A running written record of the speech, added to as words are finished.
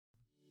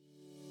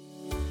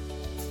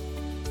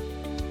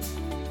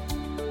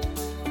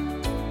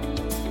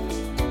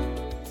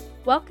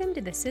Welcome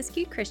to the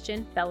Siskiyou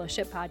Christian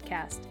Fellowship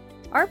Podcast.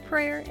 Our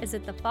prayer is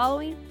that the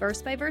following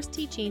verse-by-verse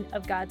teaching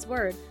of God's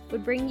Word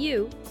would bring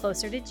you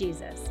closer to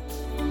Jesus.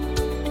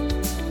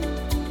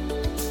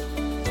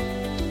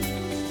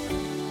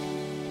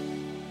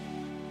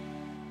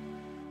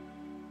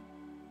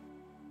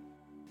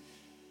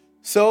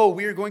 So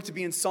we are going to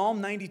be in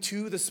Psalm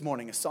 92 this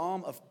morning, a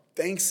psalm of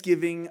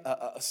thanksgiving,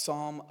 a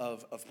psalm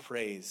of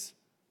praise.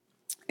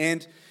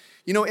 And,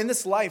 you know, in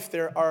this life,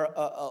 there are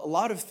a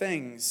lot of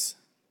things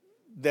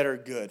that are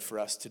good for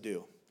us to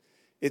do.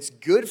 It's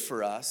good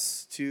for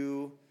us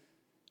to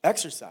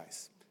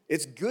exercise.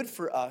 It's good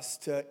for us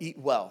to eat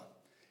well.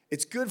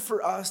 It's good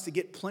for us to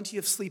get plenty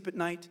of sleep at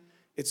night.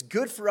 It's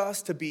good for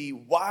us to be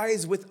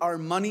wise with our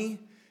money.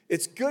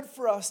 It's good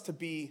for us to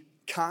be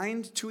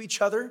kind to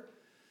each other.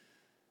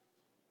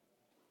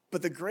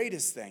 But the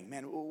greatest thing,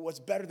 man, what's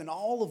better than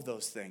all of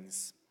those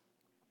things,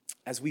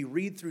 as we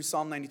read through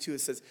Psalm 92, it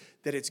says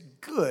that it's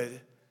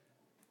good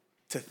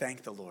to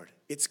thank the Lord.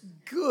 It's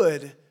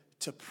good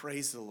to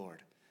praise the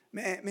Lord.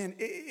 Man,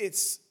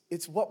 it's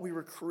what we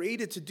were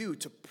created to do,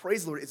 to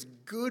praise the Lord. It's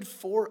good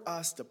for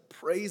us to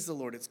praise the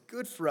Lord. It's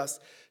good for us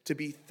to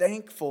be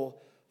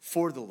thankful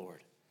for the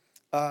Lord.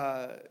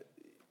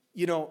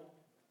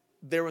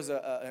 There was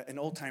an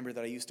old-timer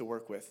that I used to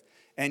work with,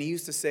 and he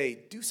used to say,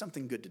 do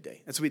something good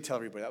today. That's what he'd tell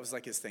everybody. That was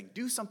like his thing.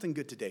 Do something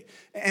good today.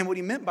 And what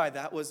he meant by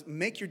that was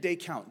make your day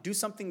count. Do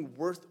something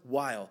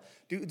worthwhile.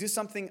 Do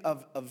something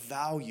of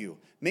value.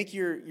 Make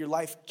your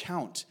life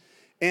count.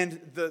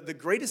 And the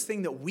greatest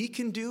thing that we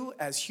can do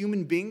as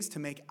human beings to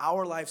make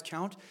our lives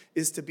count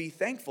is to be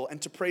thankful and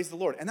to praise the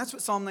Lord. And that's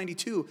what Psalm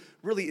 92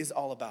 really is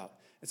all about.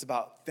 It's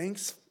about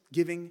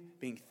thanksgiving,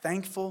 being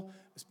thankful.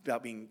 It's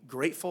about being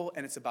grateful,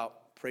 and it's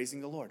about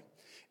praising the Lord.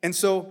 And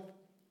so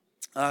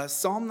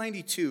Psalm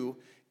 92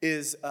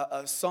 is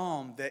a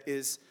psalm that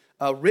is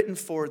written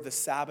for the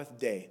Sabbath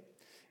day.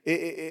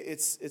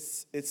 It's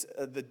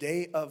the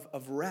day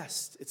of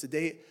rest. It's a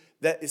day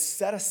that is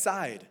set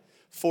aside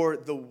for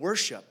the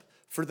worship,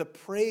 for the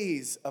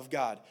praise of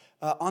God.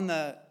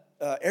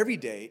 Every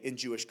day in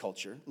Jewish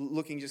culture,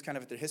 looking just kind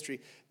of at their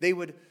history, they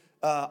would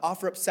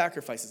offer up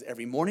sacrifices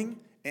every morning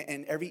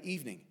and every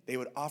evening. They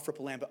would offer up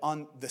a lamb. But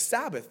on the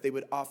Sabbath, they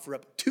would offer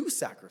up 2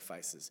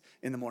 sacrifices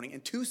in the morning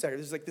and 2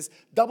 sacrifices. There's like this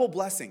double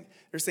blessing.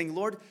 They're saying,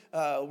 Lord,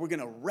 we're going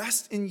to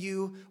rest in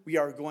you. We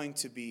are going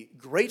to be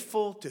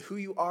grateful to who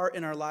you are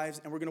in our lives,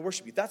 and we're going to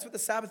worship you. That's what the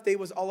Sabbath day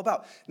was all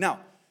about.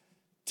 Now,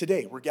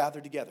 today, we're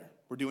gathered together.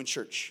 We're doing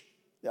church.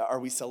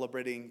 Are we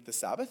celebrating the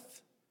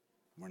Sabbath?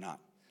 We're not.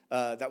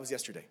 That was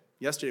yesterday.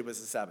 Yesterday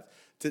was the Sabbath.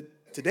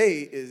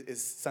 Today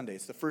is Sunday.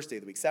 It's the first day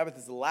of the week. Sabbath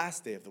is the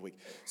last day of the week.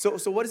 So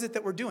what is it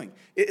that we're doing?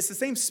 It's the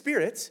same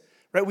spirit,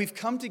 right? We've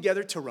come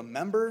together to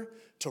remember,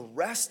 to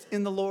rest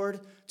in the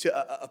Lord,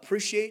 to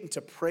appreciate and to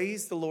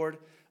praise the Lord.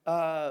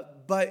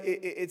 But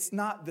it's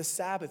not the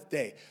Sabbath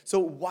day. So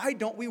why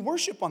don't we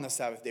worship on the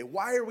Sabbath day?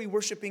 Why are we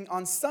worshiping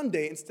on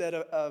Sunday instead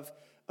of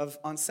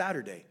on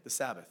Saturday, the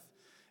Sabbath?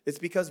 It's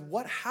because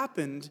what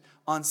happened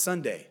on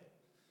Sunday?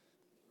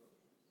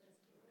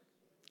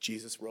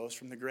 Jesus rose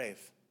from the grave.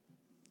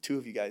 2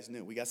 of you guys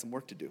knew. We got some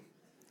work to do.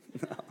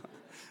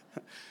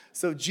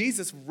 So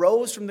Jesus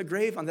rose from the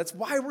grave, and that's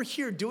why we're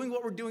here doing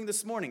what we're doing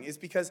this morning, is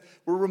because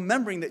we're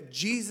remembering that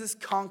Jesus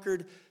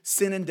conquered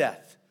sin and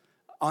death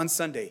on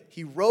Sunday.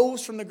 He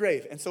rose from the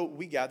grave, and so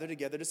we gather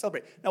together to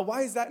celebrate. Now,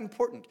 why is that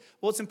important?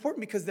 Well, it's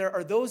important because there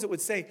are those that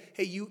would say,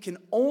 hey, you can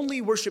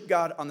only worship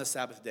God on the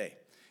Sabbath day.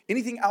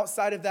 Anything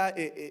outside of that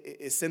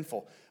is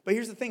sinful. But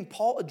here's the thing.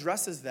 Paul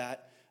addresses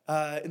that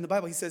in the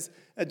Bible. He says,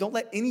 don't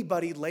let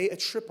anybody lay a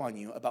trip on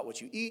you about what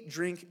you eat,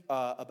 drink,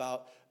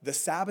 about the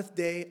Sabbath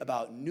day,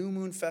 about new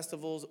moon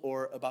festivals,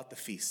 or about the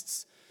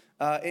feasts.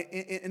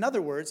 In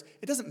other words,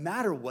 it doesn't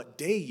matter what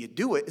day you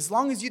do it, as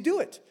long as you do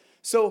it.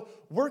 So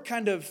we're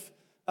kind of,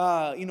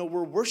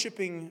 we're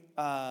worshiping,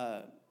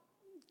 we're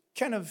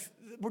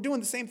doing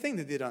the same thing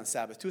they did on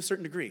Sabbath to a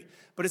certain degree.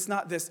 But it's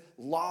not this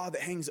law that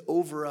hangs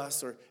over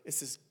us, or it's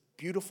this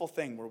beautiful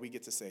thing where we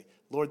get to say,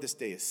 Lord, this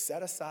day is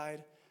set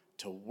aside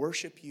to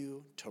worship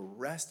you, to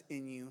rest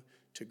in you,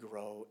 to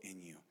grow in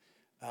you,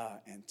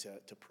 and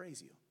to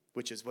praise you,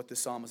 which is what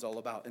this psalm is all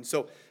about. And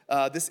so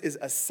this is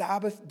a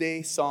Sabbath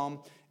day psalm,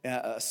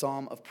 a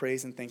psalm of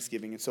praise and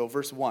thanksgiving. And so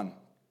verse 1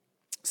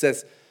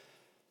 says,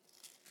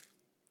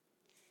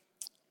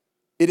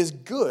 it is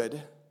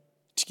good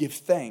to give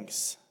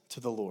thanks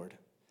to the Lord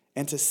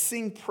and to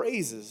sing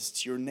praises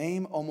to your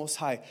name, O Most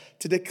High,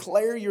 to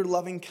declare your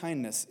loving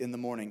kindness in the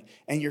morning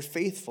and your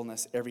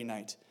faithfulness every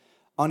night.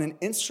 On an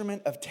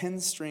instrument of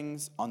 10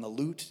 strings, on the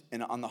lute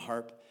and on the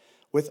harp,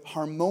 with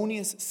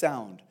harmonious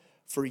sound.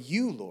 For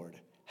you, Lord,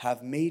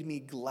 have made me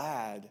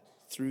glad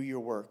through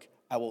your work.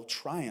 I will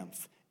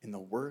triumph in the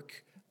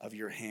work of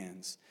your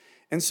hands.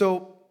 And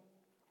so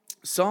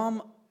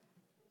Psalm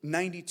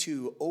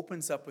 92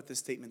 opens up with this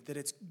statement that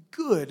it's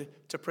good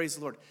to praise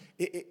the Lord.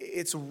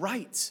 It's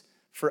right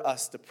for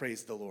us to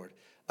praise the Lord.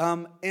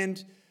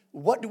 And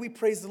what do we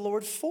praise the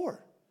Lord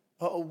for?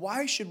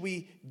 Why should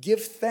we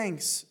give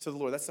thanks to the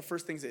Lord? That's the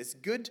first thing. It's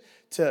good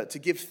to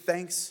give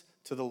thanks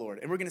to the Lord.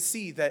 And we're going to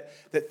see that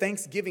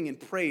thanksgiving and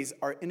praise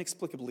are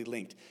inexplicably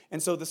linked.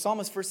 And so the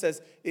psalmist first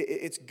says,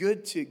 it's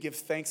good to give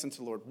thanks unto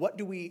the Lord. What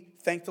do we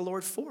thank the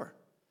Lord for?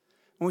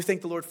 When we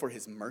thank the Lord for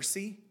his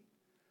mercy,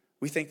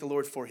 we thank the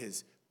Lord for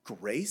his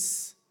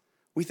grace,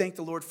 we thank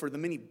the Lord for the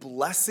many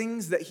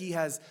blessings that he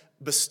has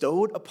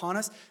bestowed upon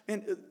us.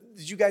 And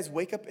did you guys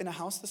wake up in a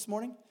house this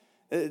morning?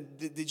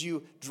 Did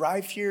you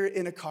drive here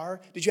in a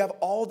car? Did you have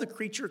all the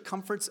creature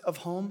comforts of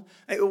home?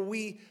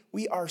 We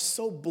are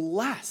so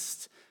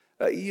blessed.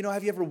 Have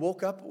you ever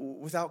woke up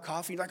without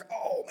coffee? You're like,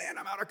 oh man,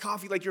 I'm out of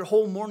coffee. Like your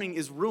whole morning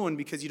is ruined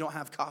because you don't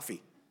have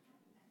coffee.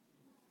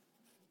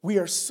 We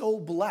are so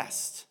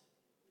blessed.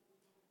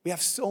 We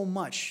have so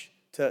much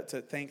to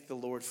thank the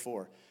Lord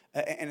for.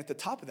 And at the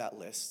top of that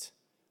list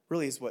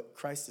really is what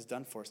Christ has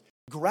done for us.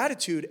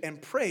 Gratitude and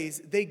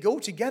praise, they go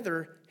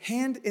together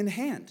hand in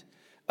hand.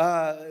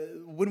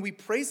 When we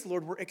praise the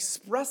Lord, we're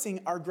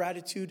expressing our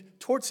gratitude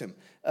towards him.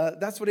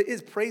 That's what it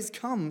is. Praise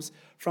comes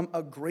from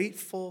a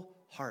grateful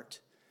heart.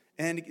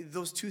 And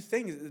those two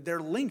things,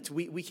 they're linked.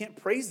 We can't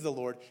praise the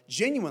Lord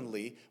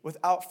genuinely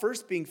without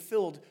first being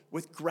filled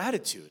with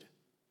gratitude.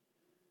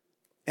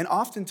 And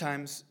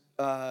oftentimes,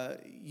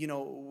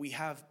 we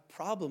have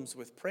problems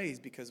with praise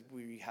because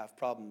we have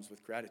problems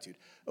with gratitude.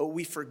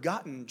 We've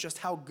forgotten just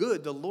how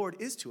good the Lord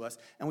is to us,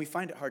 and we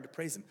find it hard to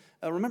praise him.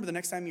 Remember, the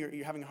next time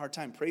you're having a hard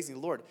time praising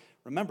the Lord,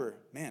 remember,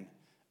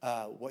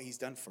 what he's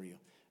done for you.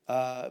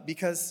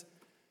 Because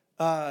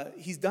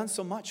he's done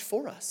so much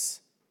for us.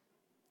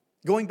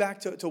 Going back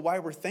to why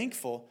we're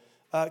thankful,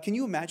 can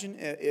you imagine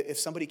if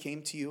somebody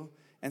came to you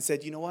and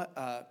said, you know what,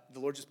 the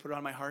Lord just put it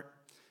on my heart,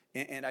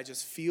 and I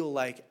just feel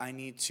like I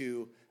need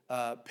to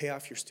pay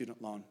off your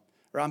student loan,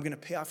 or I'm going to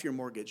pay off your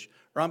mortgage,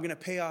 or I'm going to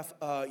pay off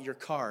your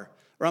car,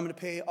 or I'm going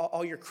to pay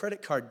all your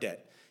credit card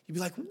debt. You'd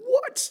be like,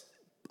 what?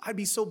 I'd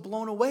be so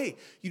blown away.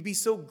 You'd be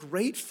so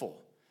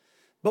grateful.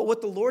 But what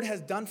the Lord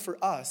has done for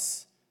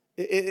us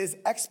is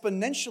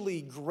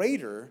exponentially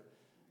greater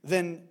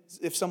than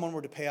if someone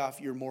were to pay off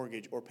your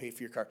mortgage or pay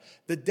for your car.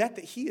 The debt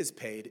that he has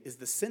paid is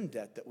the sin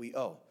debt that we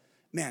owe.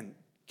 Man,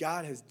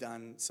 God has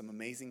done some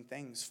amazing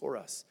things for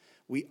us.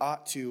 We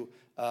ought to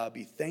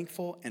be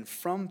thankful, and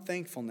from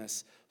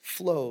thankfulness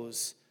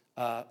flows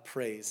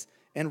praise.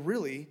 And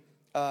really,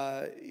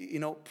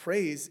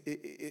 praise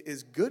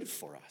is good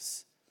for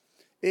us.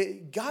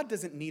 God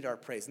doesn't need our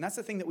praise. And that's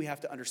the thing that we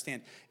have to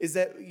understand, is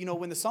that,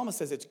 when the psalmist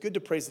says it's good to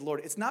praise the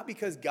Lord, it's not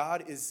because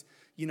God is,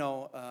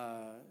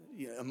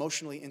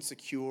 emotionally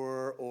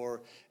insecure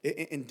or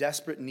in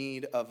desperate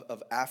need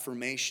of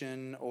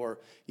affirmation, or,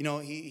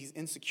 he's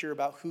insecure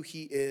about who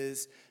he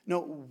is.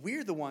 No,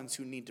 we're the ones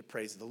who need to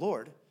praise the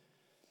Lord.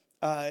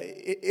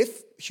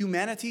 If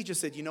humanity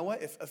just said, you know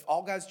what, if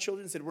all God's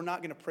children said, we're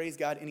not going to praise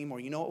God anymore,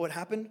 you know what would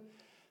happen?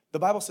 The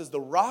Bible says the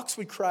rocks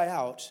would cry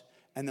out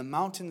and the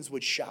mountains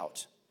would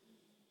shout.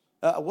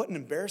 What an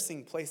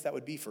embarrassing place that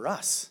would be for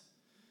us.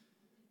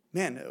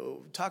 Man,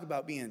 talk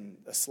about being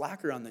a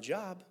slacker on the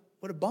job.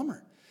 What a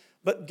bummer.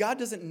 But God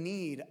doesn't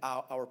need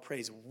our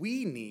praise.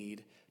 We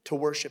need to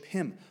worship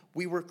him.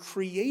 We were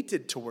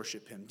created to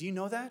worship him. Do you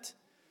know that?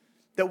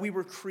 That we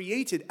were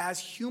created as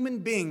human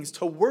beings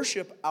to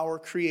worship our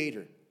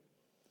Creator.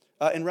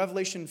 In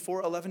Revelation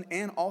 4:11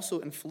 and also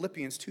in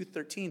Philippians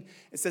 2:13,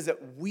 it says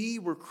that we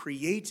were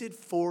created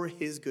for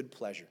his good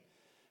pleasure.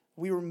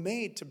 We were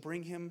made to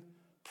bring him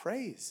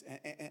praise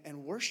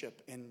and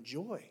worship and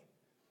joy.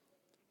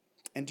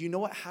 And do you know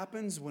what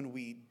happens when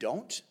we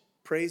don't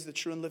praise the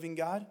true and living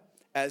God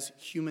as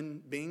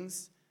human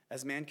beings,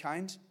 as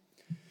mankind?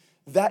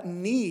 That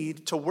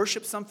need to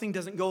worship something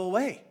doesn't go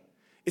away.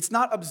 It's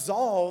not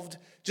absolved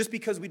just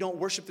because we don't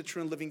worship the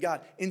true and living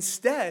God.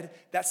 Instead,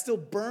 that still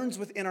burns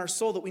within our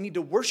soul that we need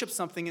to worship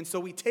something. And so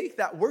we take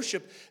that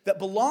worship that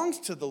belongs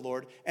to the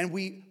Lord and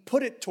we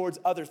put it towards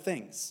other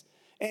things.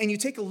 And you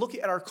take a look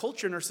at our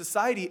culture and our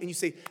society and you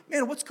say,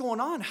 man, what's going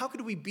on? How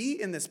could we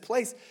be in this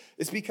place?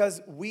 It's because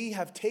we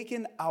have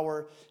taken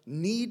our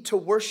need to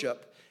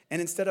worship, and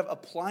instead of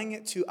applying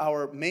it to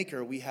our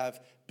Maker, we have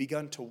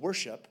begun to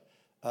worship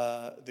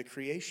the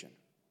creation.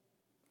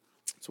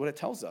 That's what it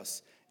tells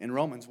us in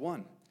Romans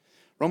 1.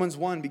 Romans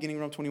 1, beginning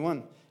Romans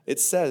 21,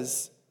 it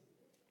says,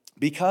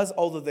 because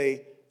although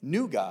they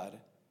knew God,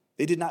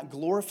 they did not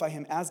glorify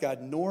him as God,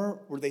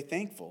 nor were they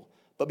thankful,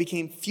 but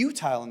became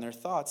futile in their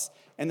thoughts,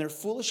 and their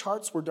foolish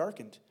hearts were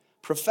darkened.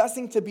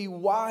 Professing to be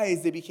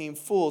wise, they became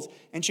fools,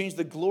 and changed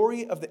the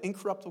glory of the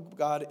incorruptible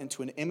God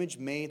into an image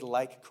made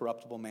like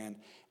corruptible man,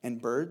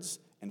 and birds,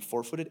 and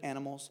four-footed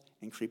animals,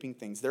 and creeping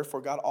things.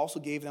 Therefore God also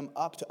gave them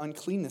up to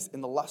uncleanness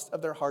in the lust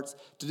of their hearts,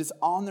 to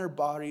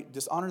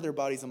dishonor their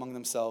bodies among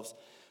themselves,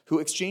 who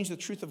exchanged the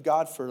truth of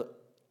God for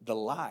the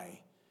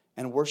lie,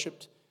 and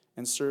worshipped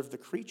and served the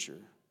creature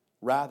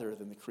rather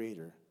than the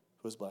Creator,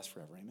 who is blessed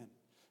forever. Amen.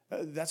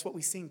 That's what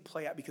we see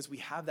play out, because we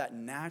have that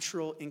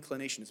natural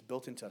inclination. It's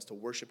built into us to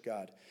worship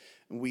God.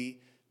 And we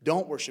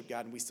don't worship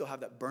God, and we still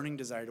have that burning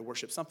desire to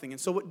worship something. And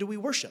so what do we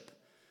worship?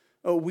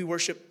 We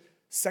worship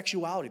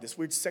sexuality, this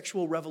weird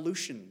sexual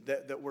revolution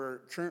that we're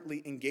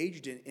currently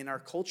engaged in our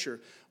culture,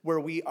 where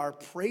we are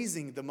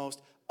praising the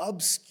most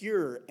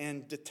obscure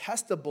and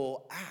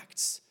detestable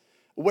acts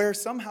where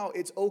somehow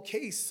it's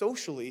okay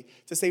socially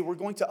to say we're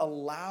going to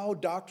allow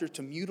doctors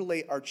to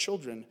mutilate our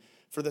children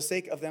for the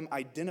sake of them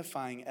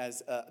identifying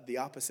as the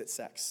opposite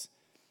sex.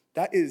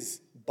 That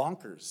is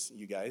bonkers,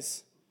 you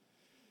guys.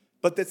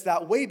 But that's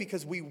that way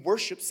because we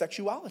worship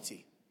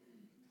sexuality.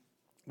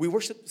 We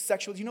worship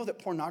sexual. Do you know that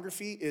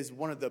pornography is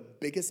one of the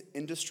biggest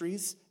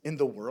industries in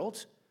the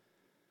world?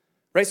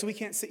 Right? So we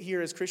can't sit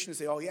here as Christians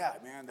and say, oh yeah,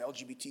 man, the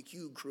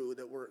LGBTQ crew,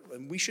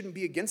 and we shouldn't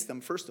be against them,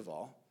 first of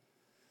all.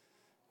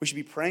 We should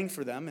be praying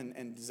for them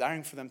and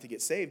desiring for them to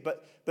get saved.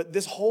 But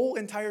this whole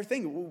entire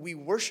thing, we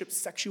worship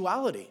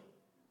sexuality.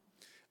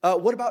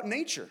 What about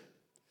nature?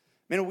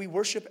 Man, we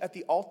worship at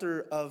the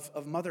altar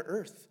of Mother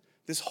Earth.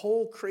 This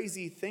whole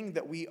crazy thing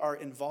that we are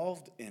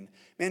involved in.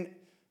 Man,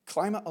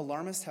 climate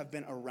alarmists have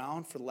been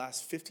around for the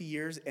last 50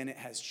 years, and it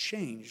has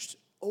changed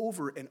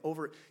over and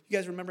over. You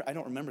guys remember? I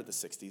don't remember the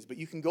 60s, but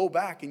you can go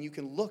back and you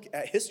can look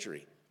at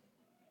history.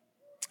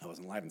 I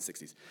wasn't alive in the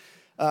 60s.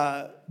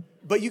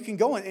 But you can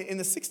go in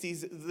the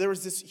 60s, there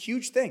was this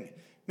huge thing.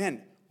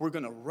 Man, we're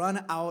going to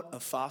run out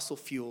of fossil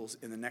fuels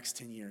in the next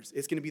 10 years.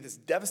 It's going to be this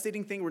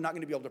devastating thing. We're not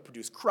going to be able to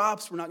produce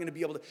crops. We're not going to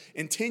be able to,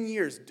 in 10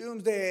 years,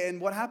 doomsday. And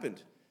what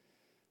happened?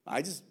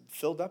 I just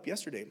filled up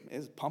yesterday. It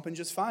was pumping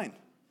just fine.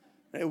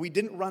 Right? We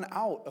didn't run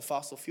out of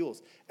fossil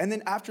fuels. And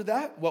then after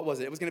that, what was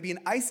it? It was going to be an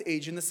ice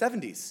age in the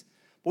 70s.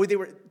 Boy, they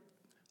were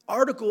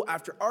article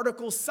after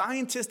article,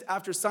 scientist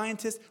after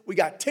scientist. We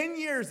got 10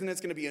 years and it's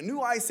going to be a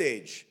new ice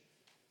age.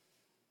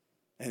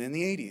 And in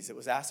the 80s, it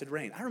was acid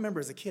rain. I remember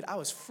as a kid, I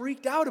was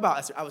freaked out about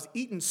acid. I was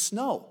eating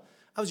snow.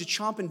 I was just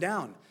chomping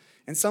down.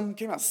 And someone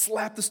came out,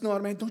 slapped the snow out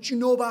of me. Don't you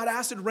know about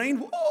acid rain?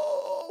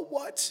 Whoa,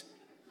 what?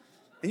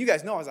 And you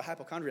guys know I was a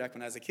hypochondriac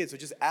when I was a kid, so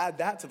just add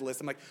that to the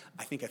list. I'm like,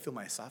 I think I feel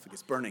my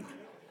esophagus burning.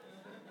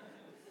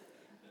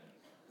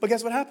 But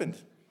guess what happened?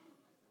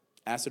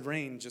 Acid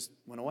rain just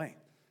went away.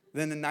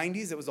 Then in the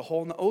 90s, it was a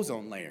hole in the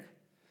ozone layer.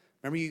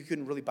 Remember you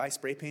couldn't really buy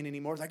spray paint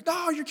anymore? It's like,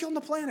 no, you're killing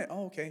the planet.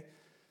 Oh, okay.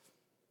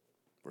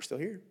 We're still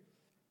here.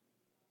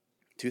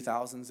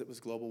 2000s, it was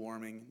global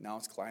warming. Now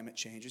it's climate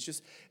change. It's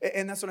just,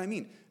 and that's what I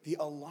mean. The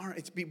alarm,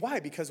 why?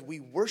 Because we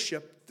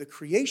worship the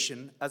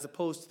creation as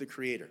opposed to the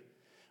creator.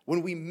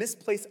 When we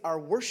misplace our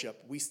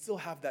worship, we still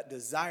have that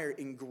desire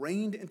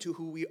ingrained into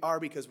who we are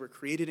because we're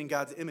created in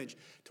God's image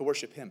to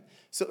worship him.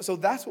 So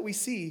that's what we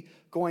see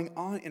going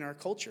on in our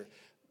culture.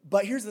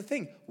 But here's the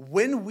thing.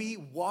 When we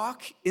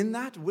walk in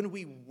that, when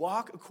we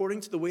walk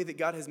according to the way that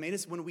God has made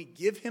us, when we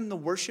give him the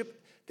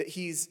worship that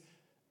he's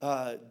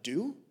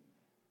due,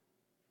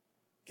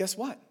 guess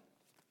what?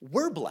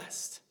 We're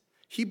blessed.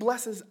 He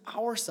blesses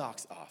our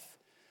socks off.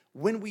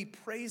 When we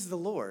praise the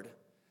Lord,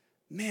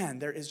 man,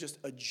 there is just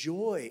a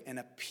joy and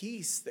a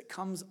peace that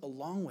comes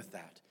along with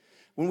that.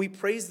 When we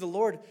praise the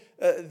Lord,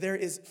 there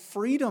is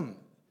freedom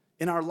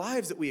in our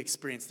lives that we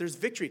experience. There's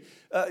victory.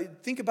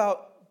 Think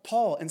about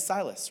Paul and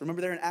Silas.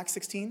 Remember there in Acts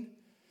 16?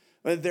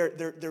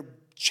 They're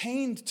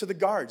chained to the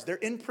guards. They're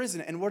in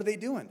prison, and what are they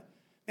doing?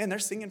 Man, they're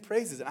singing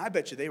praises, and I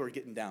bet you they were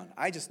getting down.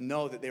 I just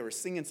know that they were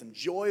singing some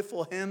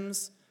joyful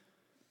hymns.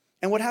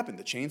 And what happened?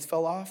 The chains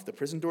fell off, the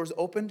prison doors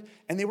opened,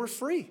 and they were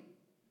free.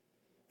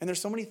 And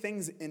there's so many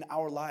things in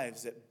our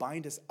lives that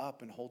bind us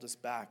up and hold us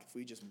back. If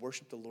we just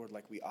worship the Lord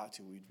like we ought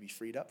to, we'd be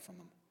freed up from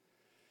them.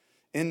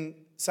 In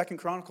 2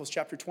 Chronicles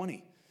chapter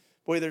 20,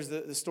 boy, there's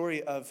the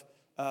story of,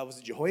 was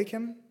it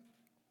Jehoiakim?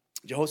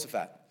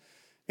 Jehoshaphat.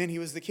 And he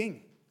was the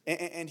king.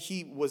 And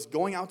he was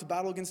going out to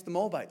battle against the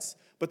Moabites.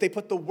 But they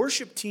put the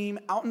worship team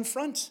out in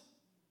front.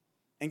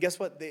 And guess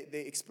what?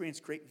 They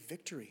experienced great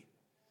victory.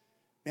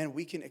 Man,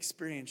 we can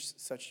experience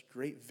such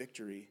great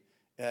victory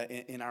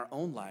in our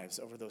own lives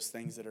over those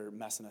things that are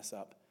messing us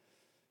up.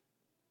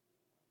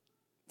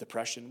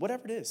 Depression,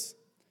 whatever it is.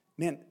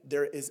 Man,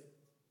 there is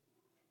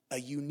a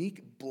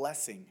unique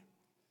blessing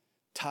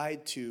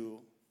tied to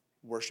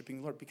worshiping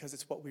the Lord because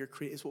it's what we are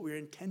created, it's what we are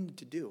intended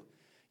to do.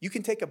 You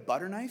can take a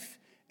butter knife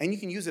and you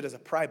can use it as a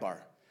pry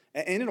bar.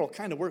 And it'll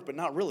kind of work, but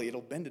not really.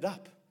 It'll bend it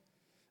up.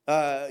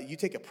 You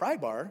take a pry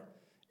bar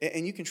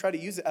and you can try to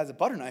use it as a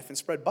butter knife and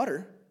spread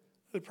butter.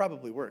 It would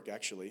probably work,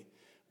 actually.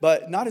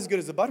 But not as good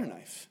as a butter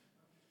knife.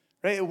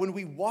 Right? When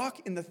we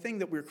walk in the thing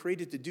that we're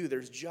created to do,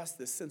 there's just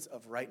this sense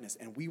of rightness.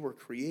 And we were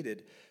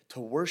created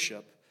to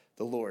worship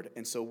the Lord.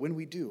 And so when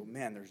we do,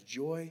 man, there's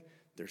joy,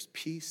 there's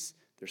peace,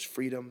 there's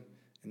freedom,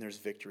 and there's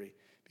victory.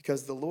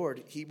 Because the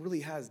Lord, he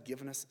really has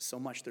given us so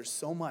much. There's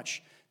so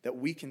much that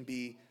we can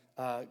be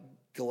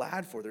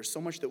glad for. There's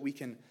so much that we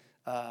can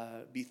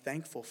be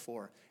thankful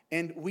for.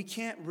 And we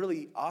can't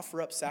really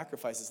offer up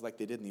sacrifices like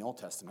they did in the Old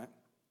Testament.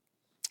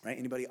 Right?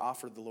 Anybody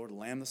offered the Lord a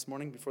lamb this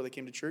morning before they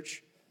came to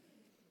church?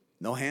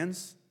 No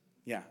hands?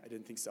 Yeah, I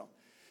didn't think so.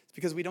 It's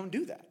because we don't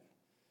do that.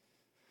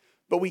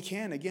 But we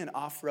can, again,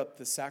 offer up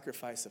the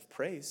sacrifice of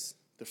praise,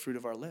 the fruit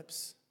of our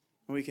lips.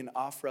 And we can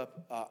offer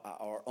up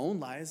our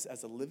own lives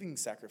as a living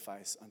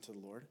sacrifice unto the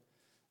Lord.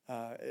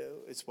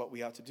 It's what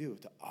we ought to do,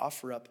 to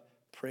offer up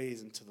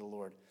praise unto the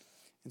Lord.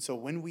 And so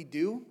when we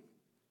do,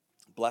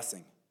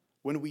 blessing.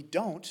 When we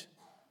don't,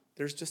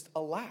 there's just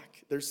a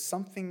lack. There's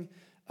something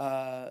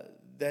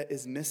that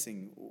is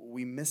missing.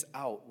 We miss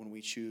out when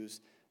we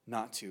choose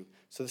not to.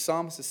 So the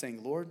psalmist is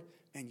saying, Lord,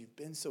 man, you've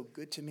been so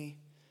good to me.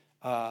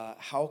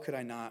 How could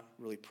I not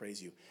really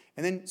praise you?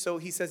 And then, so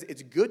he says,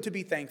 it's good to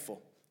be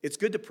thankful. It's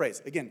good to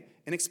praise. Again,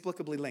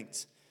 inexplicably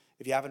linked.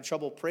 If you're having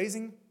trouble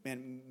praising,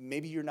 man,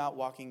 maybe you're not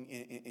walking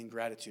in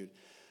gratitude.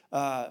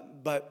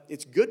 But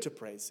it's good to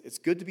praise. It's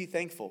good to be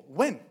thankful.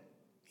 When?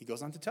 He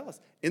goes on to tell us.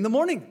 In the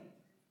morning.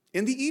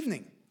 In the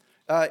evening.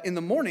 In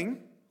the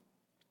morning,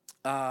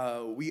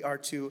 we are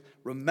to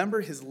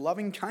remember his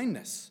loving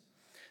kindness.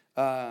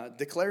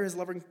 Declare his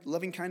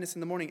loving kindness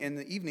in the morning, and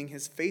in the evening,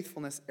 his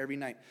faithfulness every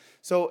night.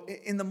 So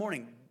in the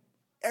morning,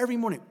 every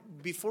morning,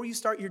 before you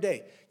start your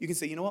day, you can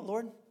say, you know what,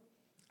 Lord?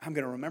 I'm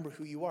going to remember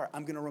who you are.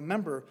 I'm going to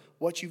remember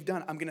what you've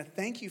done. I'm going to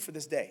thank you for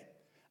this day.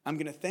 I'm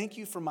going to thank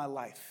you for my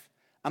life.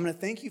 I'm going to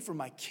thank you for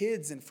my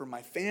kids and for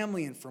my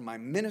family and for my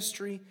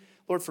ministry,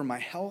 Lord, for my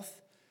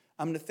health.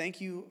 I'm going to thank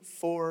you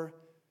for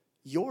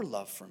your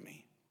love for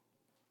me.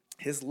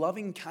 His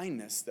loving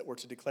kindness that we're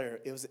to declare,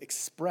 it was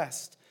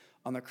expressed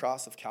on the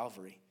cross of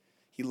Calvary.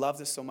 He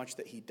loved us so much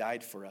that he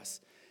died for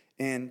us.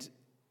 And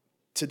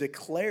to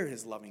declare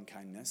his loving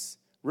kindness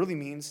really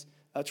means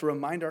to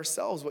remind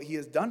ourselves what he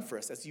has done for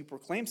us. As you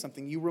proclaim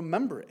something, you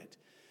remember it.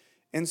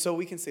 And so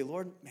we can say,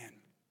 Lord, man,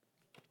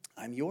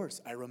 I'm yours.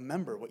 I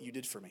remember what you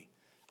did for me.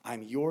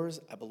 I'm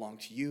yours. I belong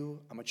to you.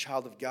 I'm a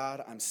child of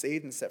God. I'm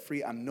saved and set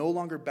free. I'm no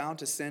longer bound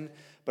to sin,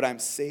 but I'm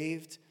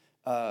saved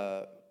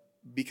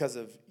because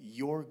of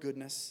your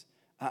goodness.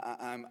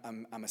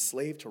 I'm a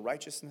slave to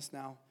righteousness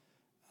now.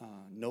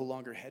 No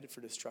longer headed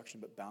for destruction,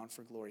 but bound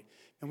for glory.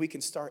 And we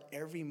can start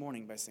every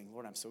morning by saying,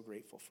 Lord, I'm so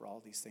grateful for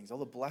all these things, all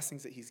the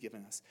blessings that he's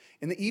given us.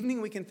 In the evening,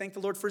 we can thank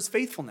the Lord for his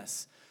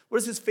faithfulness. What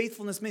does his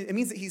faithfulness mean? It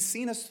means that he's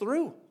seen us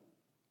through.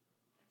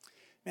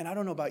 Man, I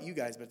don't know about you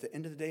guys, but at the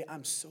end of the day,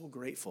 I'm so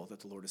grateful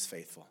that the Lord is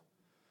faithful.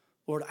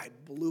 Lord, I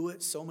blew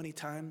it so many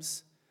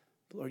times,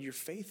 but Lord, you're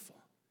faithful.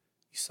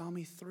 You saw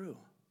me through.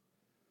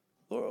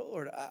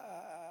 Lord,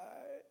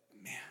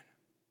 man,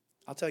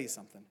 I'll tell you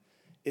something.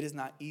 It is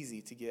not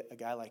easy to get a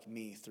guy like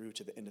me through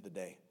to the end of the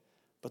day.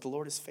 But the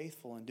Lord is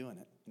faithful in doing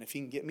it. And if he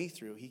can get me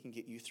through, he can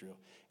get you through.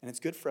 And it's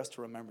good for us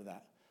to remember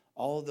that.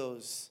 All of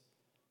those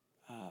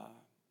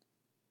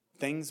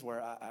things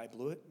where I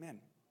blew it, man,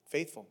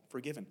 faithful,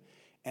 forgiven.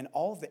 And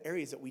all of the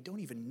areas that we don't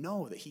even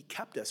know that he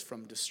kept us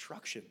from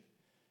destruction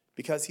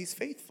because he's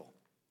faithful.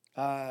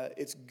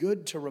 It's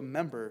good to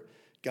remember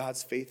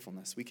God's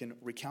faithfulness. We can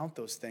recount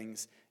those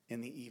things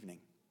in the evening.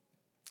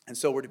 And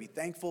so we're to be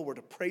thankful. We're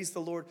to praise the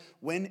Lord.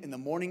 When? In the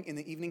morning, in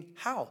the evening.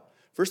 How?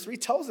 Verse 3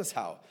 tells us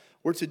how.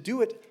 We're to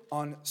do it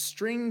on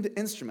stringed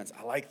instruments.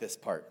 I like this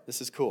part.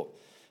 This is cool.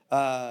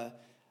 On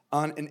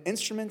an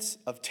instrument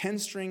of 10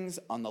 strings,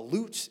 on the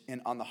lute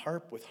and on the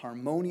harp with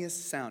harmonious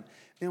sound.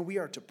 Man, we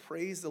are to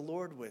praise the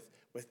Lord with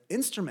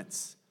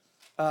instruments,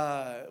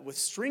 with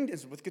stringed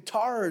instruments, with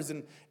guitars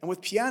and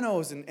with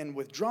pianos and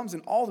with drums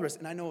and all the rest.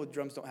 And I know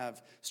drums don't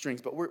have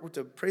strings, but we're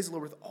to praise the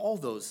Lord with all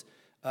those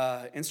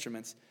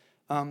instruments.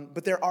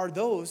 But there are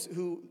those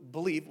who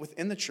believe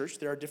within the church,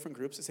 there are different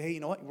groups that say, hey,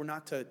 you know what? We're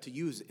not to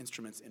use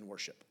instruments in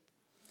worship.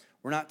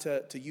 We're not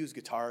to use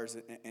guitars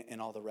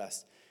and all the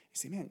rest. You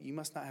say, man, you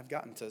must not have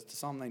gotten to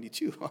Psalm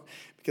 92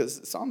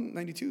 because Psalm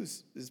 92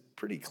 is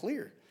pretty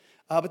clear.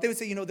 But they would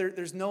say, you know,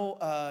 there's no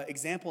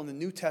example in the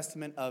New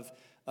Testament of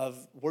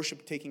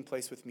worship taking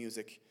place with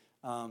music,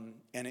 and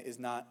it is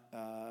not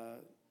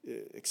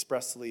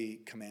expressly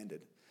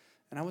commanded.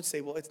 And I would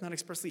say, well, it's not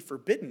expressly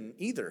forbidden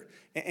either.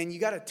 And you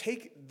got to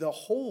take the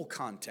whole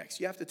context.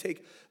 You have to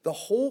take the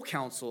whole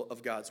counsel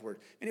of God's word.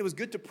 And it was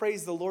good to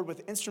praise the Lord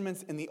with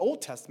instruments in the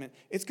Old Testament.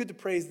 It's good to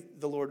praise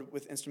the Lord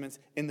with instruments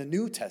in the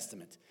New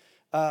Testament.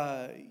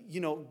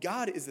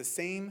 God is the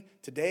same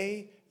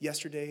today,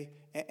 yesterday,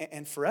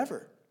 and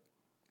forever.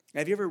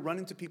 Have you ever run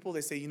into people, they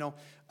say,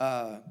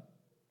 the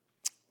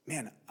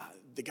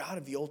God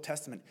of the Old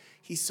Testament,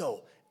 he's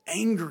so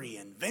angry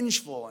and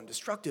vengeful and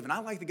destructive. And I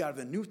like the God of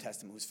the New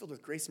Testament who's filled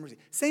with grace and mercy.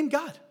 Same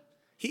God.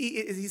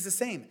 He's the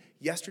same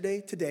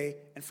yesterday, today,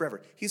 and forever.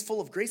 He's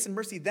full of grace and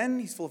mercy then.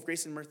 He's full of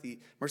grace and mercy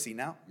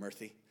now.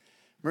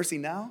 Mercy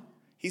now.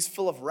 He's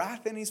full of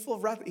wrath and he's full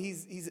of wrath.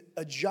 He's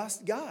a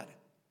just God.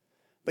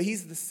 But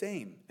he's the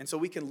same. And so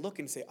we can look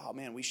and say, oh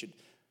man, we should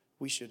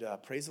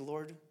praise the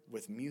Lord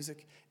with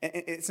music. And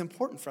it's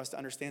important for us to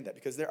understand that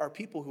because there are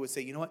people who would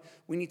say, you know what?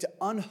 We need to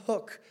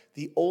unhook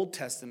the Old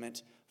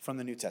Testament from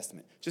the New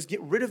Testament. Just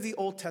get rid of the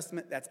Old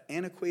Testament. That's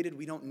antiquated.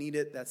 We don't need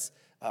it. That's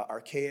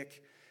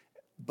archaic.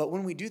 But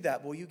when we do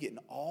that, you get in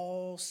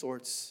all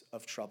sorts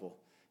of trouble.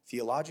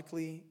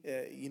 Theologically,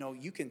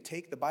 you can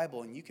take the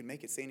Bible and you can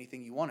make it say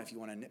anything you want if you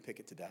want to nitpick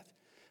it to death.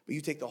 But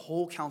you take the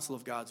whole counsel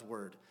of God's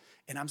word.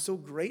 And I'm so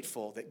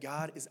grateful that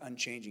God is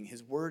unchanging.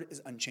 His word is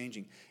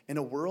unchanging. In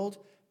a world,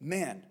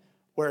 man,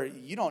 where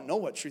you don't know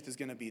what truth is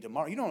going to be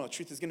tomorrow. You don't know what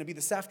truth is going to be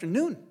this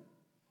afternoon.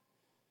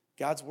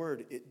 God's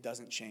word, it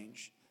doesn't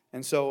change.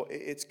 And so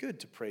it's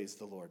good to praise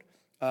the Lord.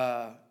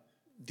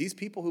 These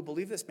people who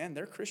believe this, man,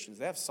 they're Christians.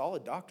 They have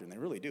solid doctrine. They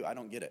really do. I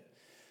don't get it.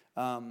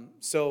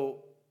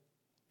 So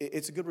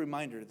it's a good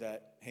reminder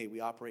that, hey, we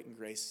operate in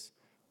grace.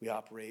 We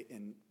operate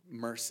in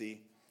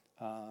mercy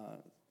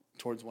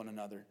towards one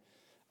another.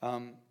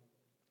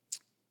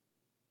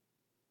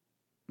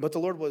 But the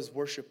Lord was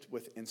worshipped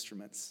with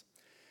instruments.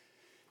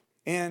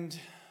 And,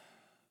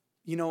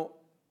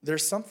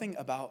 there's something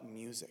about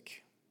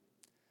music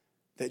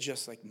that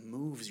just like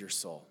moves your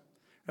soul.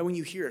 And when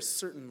you hear a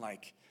certain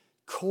like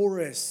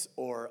chorus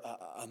or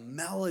a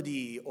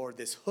melody or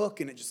this hook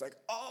and it just like,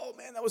 oh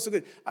man, that was so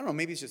good. I don't know,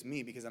 maybe it's just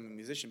me because I'm a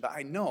musician, but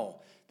I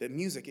know that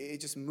music,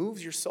 it just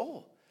moves your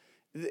soul.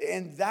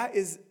 And that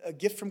is a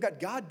gift from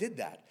God. God did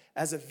that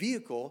as a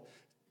vehicle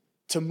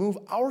to move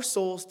our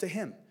souls to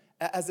him,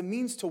 as a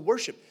means to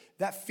worship.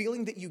 That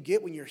feeling that you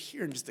get when you're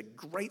hearing just a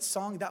great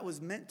song, that was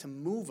meant to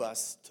move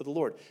us to the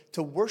Lord,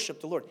 to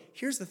worship the Lord.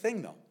 Here's the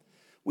thing, though.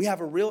 We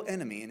have a real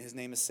enemy, and his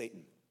name is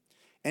Satan.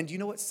 And do you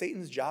know what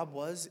Satan's job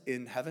was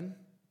in heaven?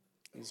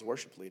 He was a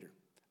worship leader.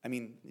 I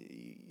mean,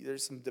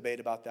 there's some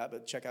debate about that,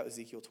 but check out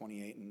Ezekiel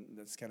 28, and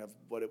that's kind of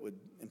what it would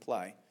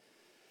imply.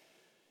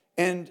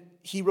 And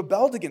he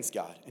rebelled against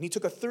God, and he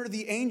took a third of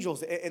the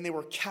angels, and they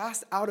were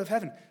cast out of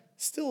heaven.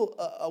 Still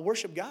a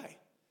worship guy.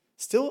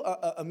 Still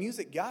a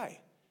music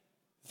guy.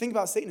 The thing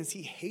about Satan is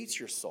he hates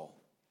your soul.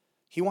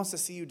 He wants to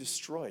see you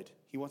destroyed.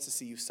 He wants to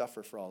see you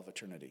suffer for all of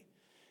eternity.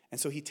 And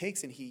so he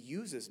takes and he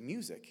uses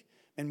music.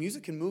 And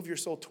music can move your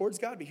soul towards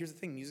God, but here's the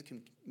thing, music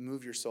can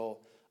move your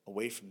soul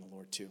away from the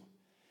Lord too.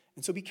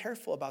 And so be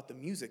careful about the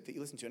music that you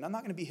listen to. And I'm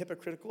not going to be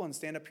hypocritical and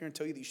stand up here and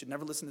tell you that you should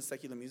never listen to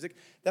secular music.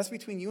 That's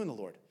between you and the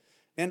Lord.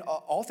 And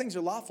all things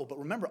are lawful, but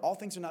remember, all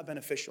things are not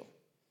beneficial.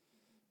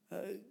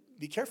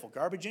 Be careful.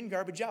 Garbage in,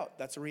 garbage out.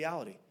 That's a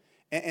reality.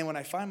 And when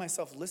I find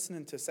myself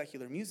listening to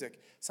secular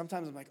music,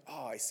 sometimes I'm like,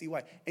 oh, I see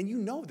why. And you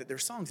know that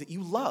there's songs that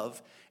you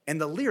love,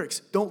 and the lyrics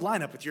don't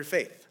line up with your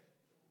faith.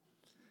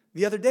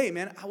 The other day,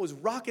 man, I was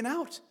rocking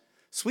out.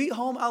 Sweet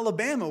Home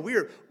Alabama. We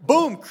were,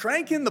 boom,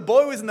 cranking. The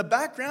boy was in the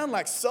background,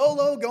 like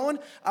solo going.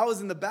 I was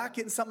in the back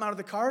getting something out of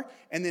the car.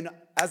 And then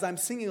as I'm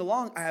singing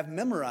along, I have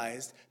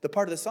memorized the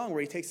part of the song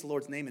where he takes the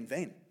Lord's name in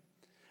vain.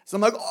 So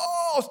I'm like,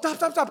 oh,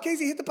 stop.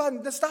 Casey, hit the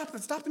button. Stop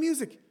the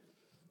music.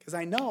 Because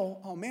I know,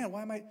 oh, man,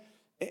 why am I...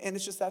 And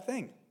it's just that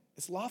thing.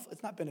 It's lawful.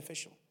 It's not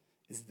beneficial.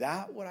 Is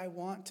that what I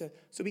want to?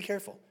 So be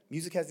careful.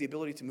 Music has the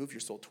ability to move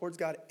your soul towards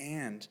God,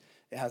 and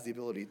it has the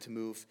ability to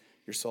move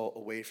your soul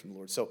away from the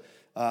Lord. So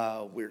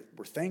we're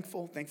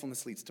thankful.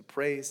 Thankfulness leads to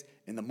praise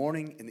in the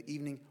morning, in the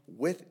evening,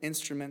 with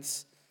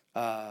instruments.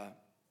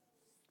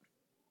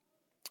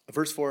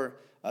 Verse 4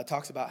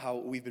 talks about how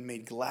we've been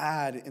made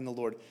glad in the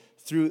Lord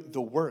through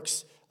the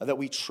works, that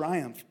we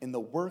triumph in the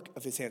work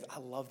of his hands. I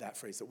love that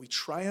phrase, that we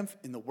triumph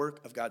in the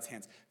work of God's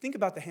hands. Think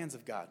about the hands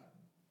of God.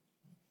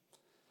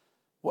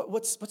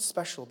 What's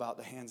special about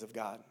the hands of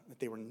God? That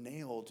they were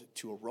nailed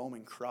to a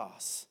Roman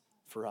cross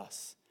for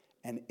us.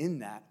 And in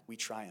that, we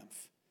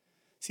triumph.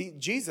 See,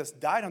 Jesus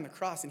died on the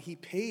cross and he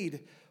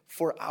paid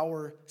for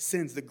our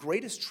sins. The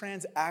greatest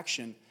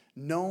transaction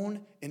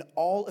known in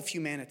all of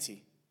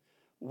humanity,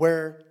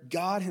 where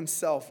God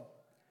himself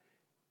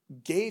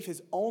gave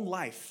his own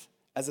life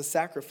as a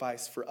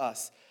sacrifice for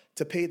us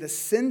to pay the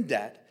sin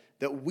debt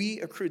that we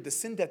accrued, the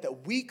sin debt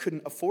that we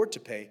couldn't afford to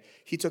pay.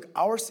 He took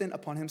our sin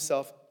upon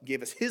himself,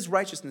 gave us his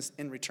righteousness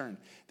in return.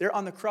 There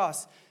on the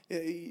cross,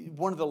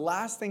 one of the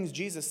last things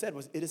Jesus said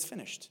was, it is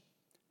finished.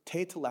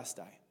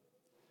 Tetelestai.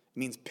 It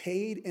means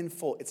paid in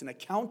full. It's an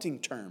accounting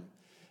term.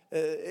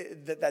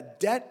 That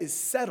debt is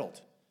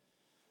settled.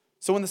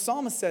 So when the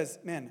psalmist says,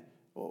 man,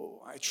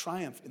 I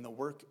triumph in the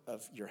work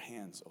of your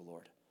hands, O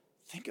Lord.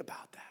 Think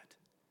about that.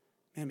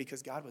 Man,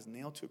 because God was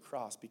nailed to a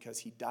cross, because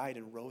he died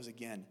and rose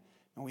again,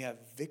 and we have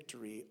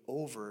victory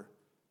over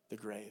the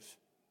grave.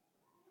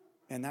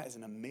 And that is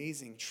an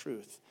amazing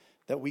truth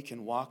that we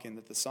can walk in,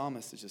 that the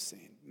psalmist is just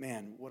saying,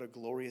 man, what a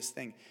glorious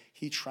thing.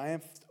 He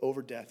triumphed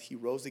over death. He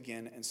rose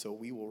again, and so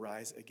we will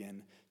rise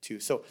again too.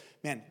 So,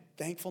 man,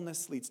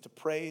 thankfulness leads to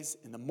praise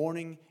in the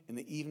morning, in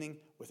the evening,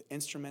 with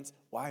instruments.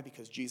 Why?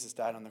 Because Jesus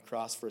died on the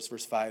cross for us.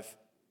 Verse 5.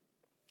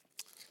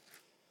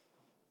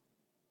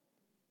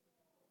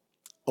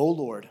 O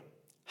Lord,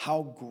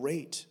 how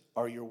great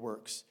are your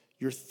works.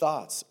 Your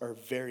thoughts are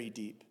very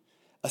deep.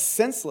 A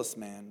senseless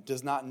man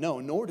does not know,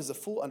 nor does a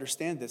fool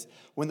understand this,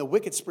 when the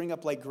wicked spring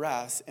up like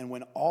grass and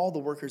when all the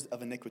workers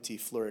of iniquity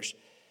flourish.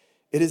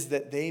 It is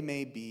that they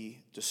may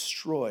be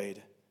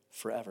destroyed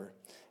forever.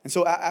 And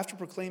so after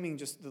proclaiming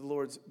just the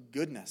Lord's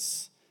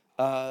goodness,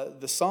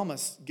 the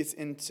psalmist gets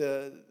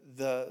into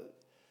the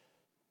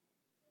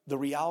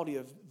reality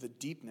of the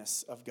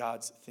deepness of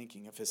God's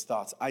thinking, of his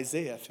thoughts.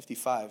 Isaiah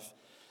 55,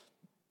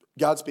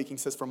 God speaking,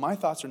 says, for my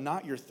thoughts are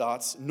not your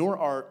thoughts, nor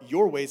are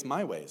your ways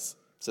my ways,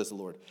 says the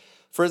Lord.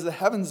 For as the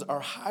heavens are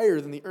higher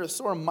than the earth,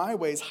 so are my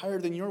ways higher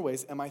than your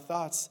ways, and my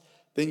thoughts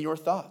than your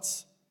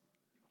thoughts.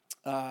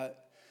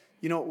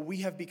 We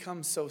have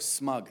become so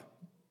smug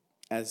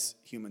as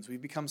humans.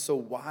 We've become so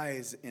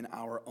wise in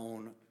our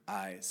own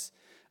eyes,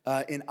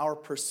 in our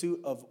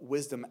pursuit of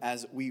wisdom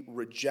as we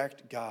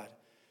reject God.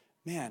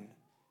 Man,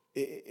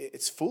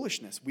 it's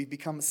foolishness. We've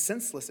become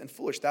senseless and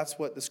foolish. That's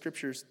what the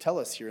scriptures tell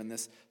us here in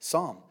this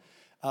psalm.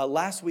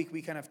 Last week,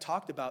 we kind of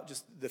talked about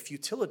just the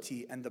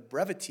futility and the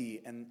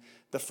brevity and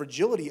the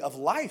fragility of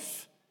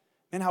life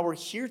and how we're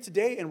here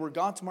today and we're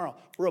gone tomorrow.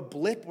 We're a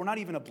blip. We're not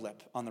even a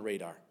blip on the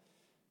radar.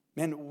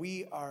 Man,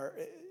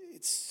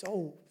 it's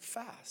so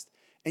fast.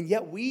 And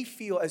yet we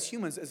feel as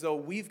humans as though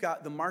we've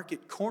got the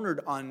market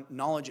cornered on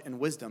knowledge and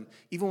wisdom,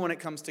 even when it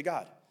comes to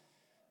God.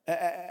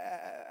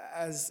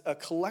 As a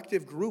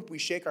collective group, we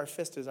shake our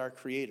fist as our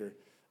Creator,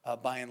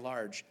 by and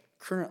large,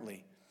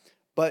 currently.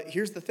 But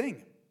here's the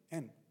thing,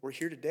 man, we're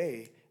here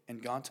today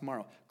and gone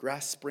tomorrow.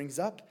 Grass springs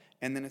up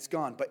and then it's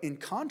gone. But in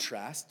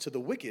contrast to the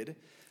wicked,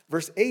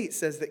 verse 8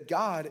 says that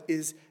God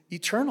is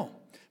eternal.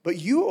 But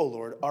you, O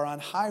Lord, are on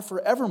high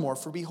forevermore.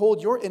 For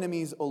behold, your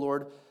enemies, O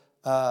Lord,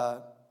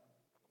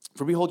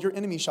 for behold, your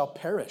enemies shall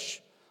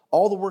perish.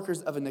 All the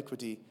workers of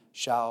iniquity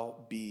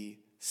shall be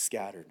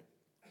scattered.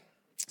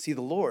 See,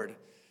 the Lord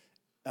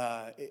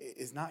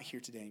is not here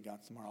today and gone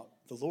tomorrow.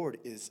 The Lord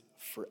is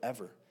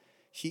forever.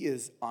 He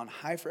is on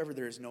high forever.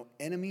 There is no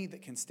enemy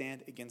that can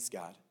stand against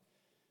God.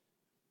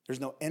 There's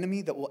no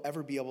enemy that will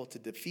ever be able to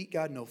defeat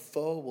God. No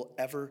foe will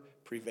ever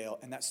prevail.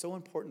 And that's so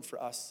important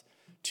for us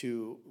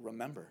to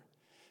remember.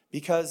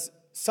 Because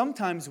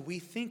sometimes we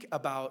think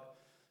about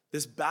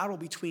this battle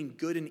between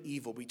good and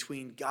evil,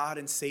 between God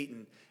and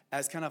Satan,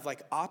 as kind of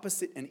like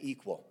opposite and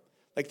equal.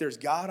 Like there's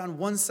God on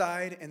one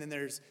side and then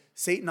there's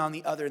Satan on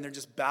the other and they're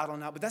just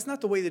battling out. But that's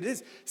not the way that it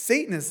is.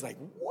 Satan is like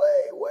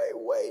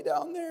way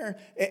down there.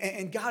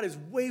 And God is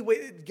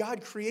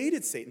God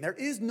created Satan. There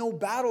is no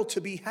battle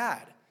to be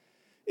had.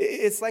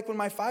 It's like when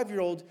my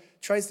 5-year-old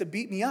tries to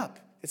beat me up.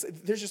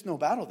 There's just no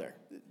battle there.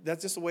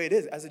 That's just the way it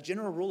is. As a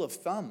general rule of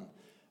thumb,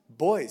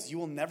 boys, you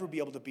will never be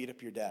able to beat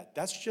up your dad.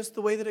 That's just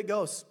the way that it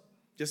goes.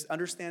 Just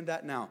understand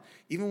that now.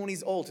 Even when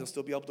he's old, he'll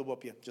still be able to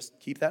whoop you. Just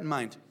keep that in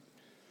mind.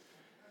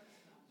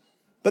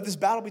 But this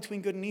battle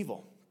between good and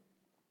evil,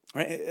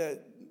 right?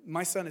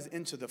 My son is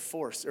into the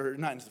Force, or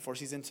not into the Force,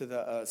 he's into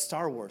the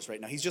Star Wars right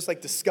now. He's just like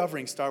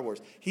discovering Star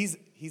Wars. He's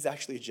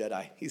actually a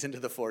Jedi. He's into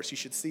the Force. You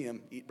should see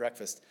him eat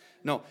breakfast.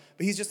 No,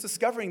 but he's just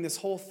discovering this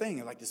whole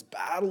thing, like this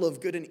battle of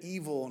good and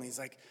evil. And he's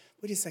like,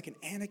 wait a second,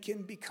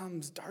 Anakin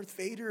becomes Darth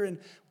Vader?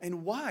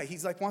 And why?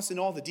 He's like, wants to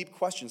know all the deep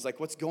questions,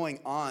 like what's going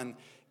on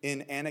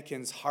in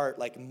Anakin's heart,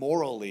 like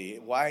morally,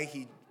 why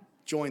he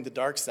joined the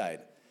dark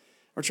side.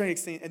 We're trying to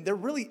explain, and there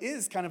really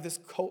is kind of this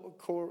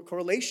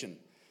correlation.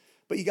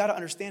 But you got to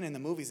understand in the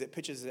movies, it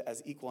pitches it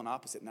as equal and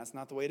opposite, and that's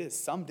not the way it is.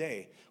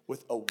 Someday,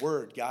 with a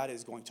word, God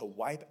is going to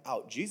wipe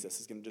out. Jesus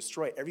is going to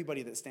destroy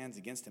everybody that stands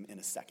against him in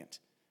a second.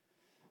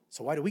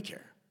 So why do we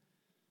care?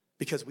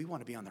 Because we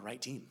want to be on the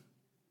right team.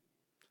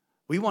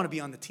 We want to be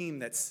on the team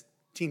that's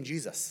Team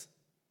Jesus,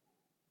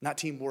 not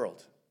Team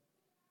World,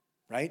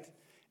 right?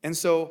 And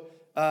so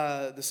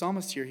the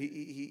psalmist here,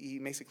 he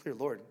makes it clear,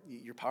 Lord,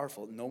 you're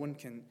powerful. No one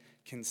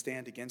can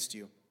stand against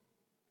you.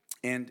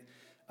 And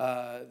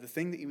the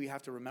thing that we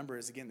have to remember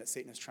is, again, that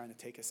Satan is trying to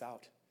take us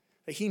out.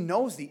 Like, he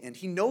knows the end.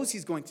 He knows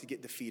he's going to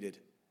get defeated.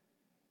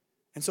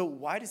 And so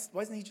why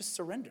doesn't he just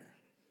surrender?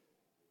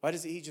 Why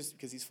does he just,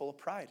 because he's full of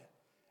pride.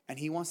 And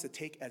he wants to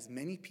take as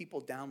many people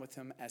down with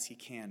him as he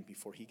can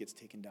before he gets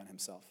taken down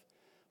himself.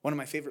 One of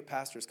my favorite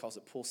pastors calls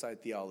it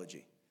poolside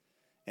theology.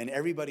 And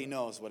everybody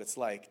knows what it's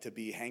like to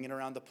be hanging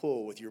around the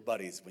pool with your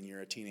buddies when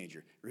you're a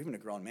teenager, or even a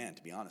grown man,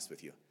 to be honest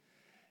with you.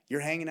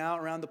 You're hanging out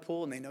around the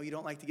pool, and they know you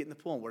don't like to get in the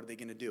pool, and what are they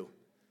going to do?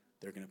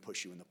 They're going to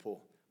push you in the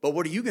pool. But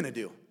what are you going to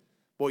do?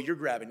 Boy, you're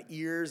grabbing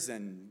ears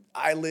and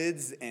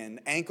eyelids and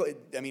ankle.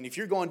 I mean, if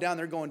you're going down,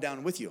 they're going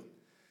down with you.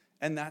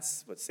 And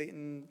that's what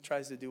Satan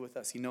tries to do with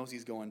us. He knows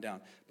he's going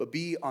down. But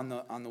be on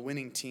the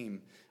winning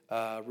team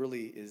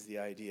really is the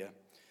idea.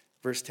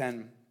 Verse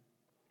 10,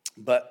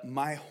 but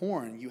my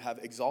horn you have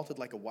exalted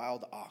like a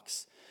wild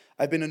ox.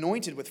 I've been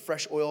anointed with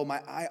fresh oil. My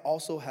eye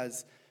also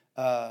has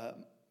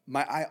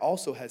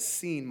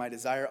seen my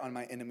desire on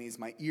my enemies.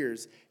 My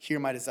ears hear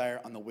my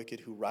desire on the wicked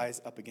who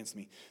rise up against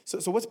me.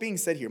 So what's being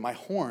said here? My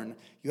horn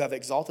you have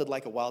exalted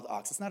like a wild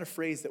ox. It's not a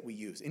phrase that we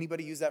use.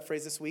 Anybody use that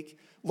phrase this week?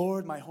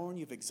 Lord, my horn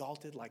you've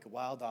exalted like a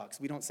wild ox.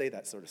 We don't say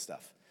that sort of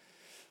stuff.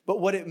 But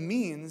what it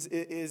means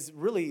is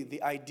really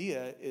the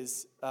idea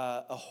is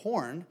a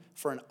horn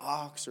for an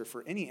ox or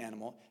for any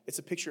animal. It's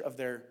a picture of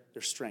their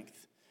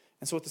strength.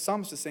 And so what the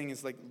psalmist is saying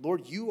is like,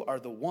 Lord, you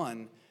are the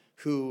one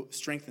who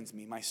strengthens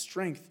me. My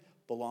strength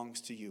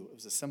belongs to you. It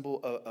was a symbol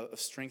of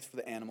strength for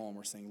the animal, and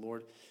we're saying,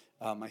 Lord,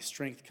 my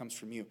strength comes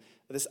from you.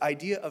 This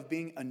idea of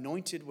being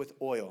anointed with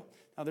oil.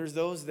 Now, there's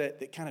those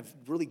that kind of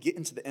really get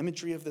into the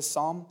imagery of this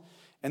psalm,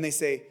 and they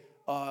say,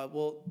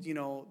 well, you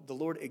know, the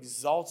Lord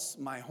exalts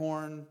my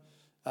horn,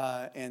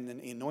 and then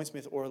he anoints me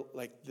with oil.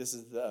 Like this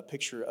is the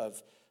picture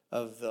of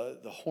the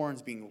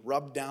horns being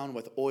rubbed down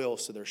with oil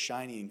so they're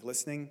shiny and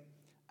glistening.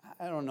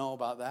 I don't know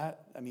about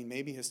that. I mean,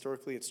 maybe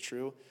historically it's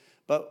true,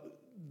 but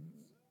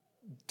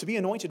to be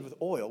anointed with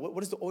oil,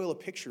 what is the oil a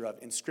picture of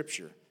in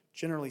Scripture,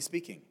 generally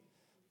speaking?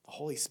 The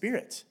Holy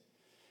Spirit.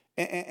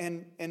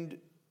 And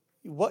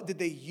what did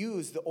they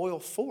use the oil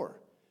for?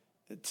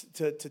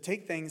 To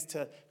take things,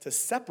 to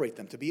separate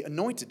them, to be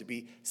anointed, to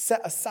be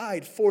set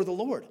aside for the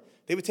Lord.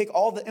 They would take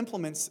all the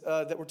implements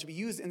that were to be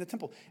used in the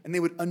temple, and they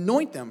would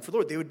anoint them for the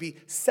Lord. They would be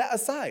set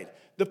aside.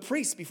 The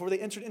priests, before they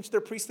entered into their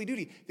priestly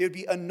duty, they would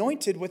be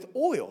anointed with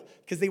oil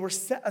because they were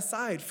set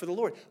aside for the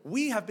Lord.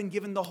 We have been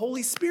given the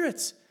Holy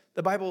Spirit.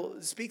 The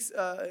Bible speaks,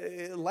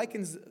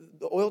 likens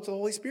the oil to the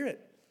Holy Spirit.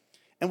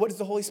 And what does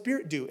the Holy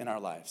Spirit do in our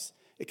lives?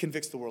 It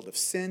convicts the world of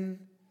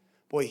sin.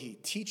 Boy, he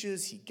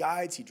teaches, he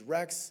guides, he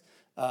directs,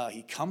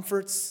 he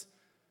comforts.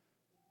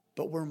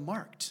 But we're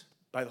marked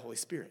by the Holy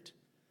Spirit.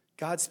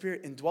 God's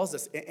Spirit indwells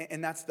us,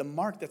 and that's the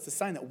mark, that's the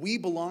sign that we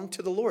belong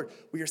to the Lord.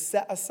 We are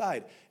set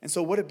aside. And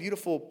so what a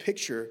beautiful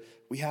picture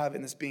we have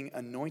in this being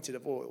anointed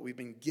of oil. We've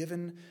been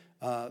given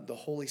the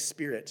Holy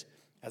Spirit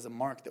as a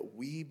mark that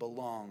we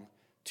belong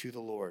to the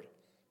Lord.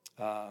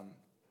 And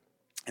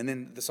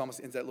then the psalmist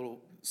ends that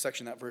little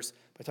section, that verse,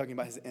 by talking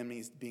about his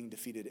enemies being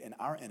defeated. And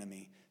our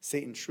enemy,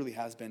 Satan, truly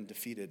has been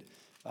defeated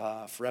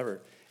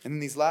forever. And in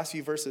these last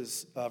few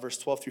verses, verse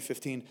 12 through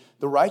 15,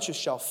 the righteous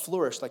shall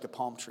flourish like a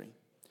palm tree.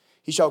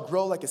 He shall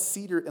grow like a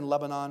cedar in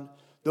Lebanon.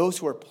 Those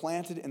who are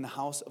planted in the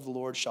house of the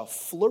Lord shall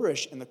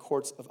flourish in the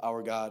courts of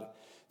our God.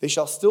 They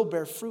shall still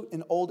bear fruit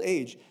in old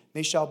age.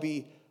 They shall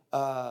be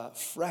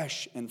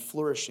fresh and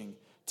flourishing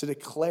to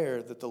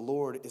declare that the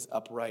Lord is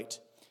upright.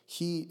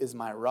 He is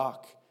my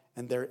rock,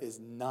 and there's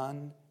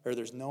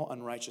no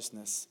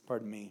unrighteousness,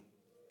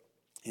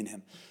 in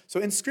him.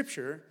 So in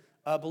Scripture,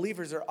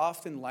 believers are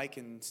often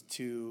likened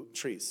to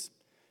trees.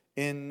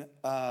 In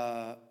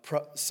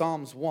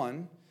Psalms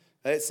 1,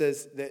 it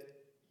says that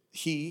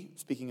he,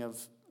 speaking of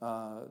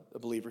a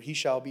believer, he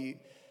shall be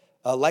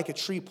like a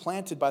tree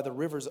planted by the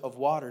rivers of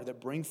water that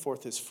bring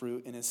forth his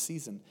fruit in his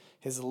season.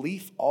 His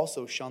leaf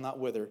also shall not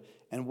wither,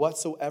 and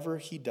whatsoever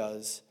he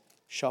does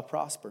shall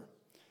prosper.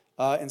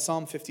 In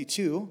Psalm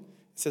 52,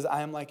 it says,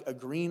 I am like a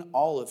green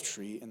olive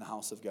tree in the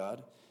house of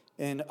God.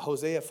 In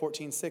Hosea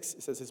 14:6,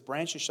 it says, his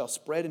branches shall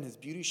spread, and his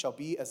beauty shall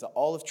be as the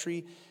olive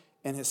tree,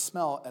 and his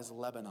smell as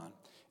Lebanon.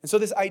 And so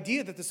this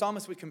idea that the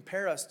psalmist would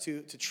compare us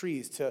to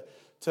trees, to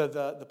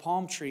the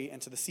palm tree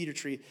and to the cedar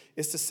tree,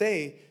 is to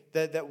say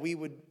that we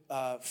would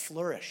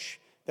flourish,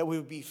 that we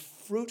would be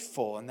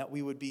fruitful, and that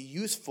we would be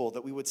useful,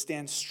 that we would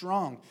stand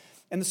strong.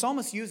 And the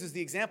psalmist uses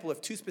the example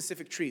of two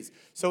specific trees.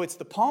 So it's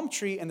the palm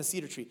tree and the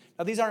cedar tree.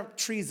 Now, these aren't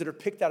trees that are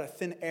picked out of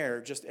thin air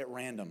just at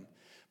random,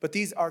 but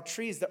these are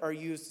trees that are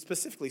used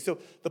specifically. So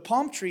the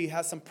palm tree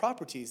has some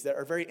properties that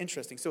are very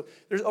interesting. So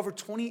there's over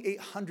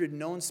 2,800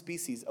 known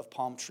species of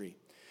palm tree.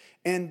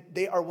 And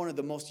they are one of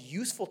the most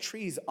useful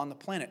trees on the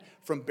planet,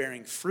 from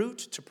bearing fruit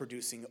to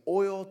producing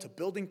oil to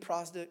building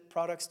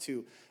products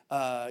to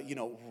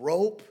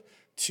rope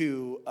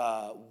to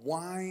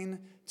wine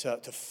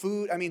to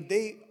food. I mean,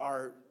 they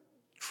are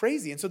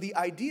crazy. And so the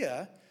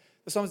idea,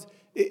 the psalmist,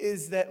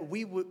 is that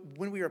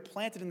when we are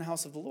planted in the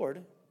house of the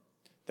Lord,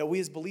 that we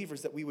as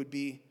believers, that we would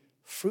be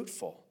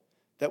fruitful,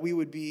 that we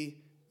would be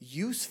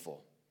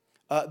useful.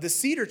 The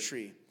cedar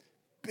tree,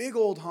 big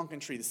old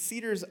honking tree, the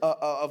cedars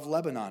of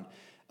Lebanon,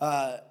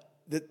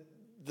 the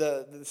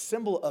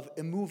symbol of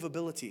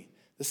immovability,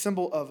 the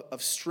symbol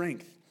of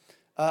strength.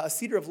 A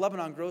cedar of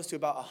Lebanon grows to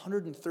about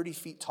 130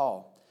 feet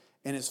tall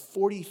and is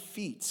 40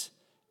 feet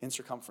in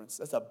circumference.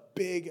 That's a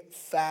big,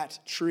 fat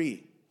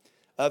tree.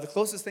 The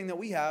closest thing that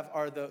we have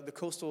are the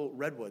coastal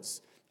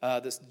redwoods,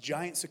 this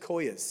giant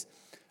sequoias.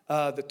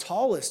 The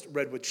tallest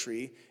redwood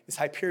tree is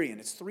Hyperion.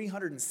 It's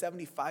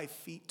 375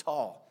 feet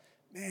tall.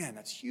 Man,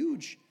 that's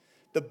huge.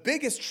 The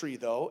biggest tree,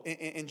 though,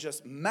 in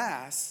just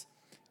mass,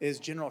 is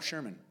General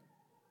Sherman.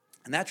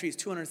 And that tree is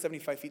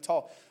 275 feet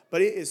tall,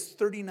 but it is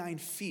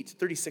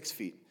 36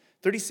 feet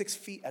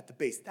at the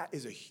base. That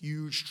is a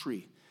huge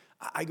tree.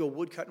 I go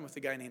wood cutting with a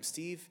guy named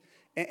Steve,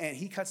 and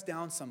he cuts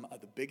down some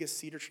of the biggest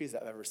cedar trees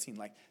I've ever seen.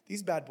 Like,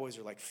 these bad boys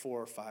are like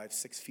 4 or 5,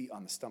 6 feet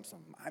on the stumps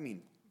of them. I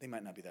mean, they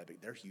might not be that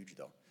big. They're huge,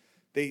 though.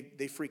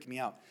 They freak me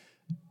out.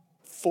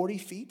 40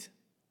 feet?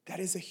 That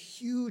is a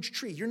huge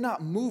tree. You're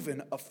not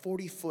moving a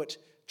 40-foot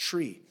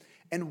tree.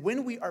 And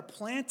when we are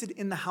planted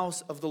in the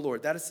house of the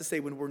Lord, that is to say,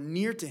 when we're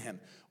near to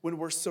him, when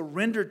we're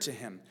surrendered to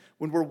him,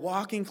 when we're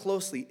walking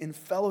closely in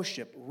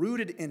fellowship,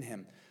 rooted in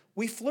him,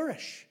 we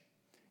flourish.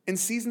 In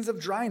seasons of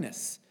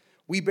dryness,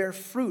 we bear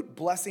fruit,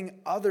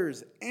 blessing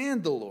others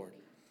and the Lord.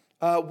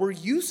 We're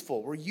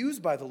useful. We're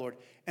used by the Lord,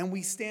 and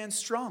we stand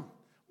strong.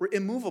 We're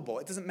immovable.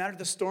 It doesn't matter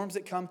the storms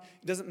that come.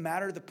 It doesn't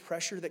matter the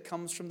pressure that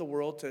comes from the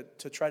world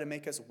to try to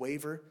make us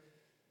waver.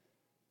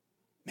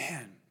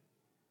 Man,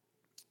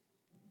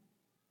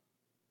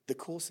 the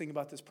coolest thing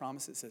about this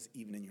promise, it says,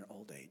 even in your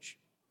old age.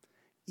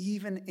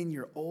 Even in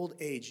your old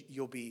age,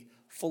 you'll be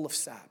full of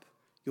sap.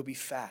 You'll be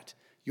fat.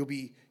 You'll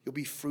be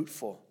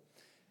fruitful.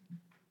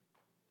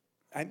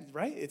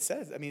 Right? It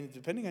says,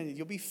 depending on you,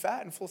 you'll be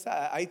fat and full of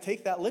sap. I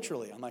take that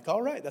literally. I'm like,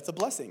 all right, that's a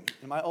blessing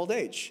in my old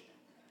age.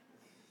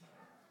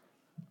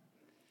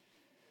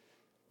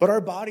 But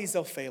our bodies,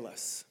 they'll fail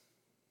us.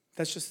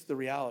 That's just the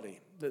reality.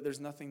 There's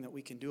nothing that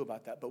we can do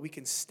about that. But we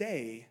can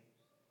stay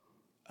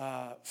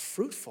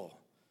fruitful.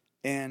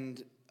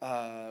 And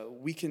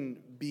we can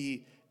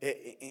be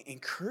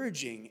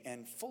encouraging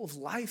and full of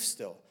life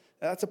still.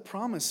 That's a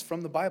promise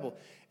from the Bible.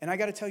 And I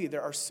got to tell you,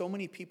 there are so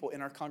many people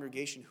in our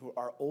congregation who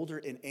are older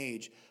in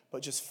age,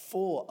 but just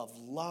full of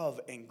love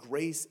and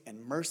grace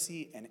and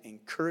mercy and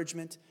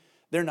encouragement.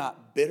 They're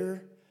not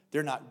bitter.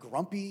 They're not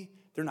grumpy.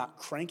 They're not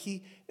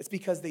cranky. It's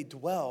because they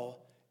dwell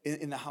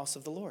in the house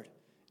of the Lord.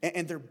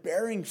 And they're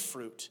bearing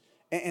fruit.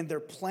 And they're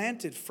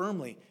planted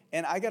firmly.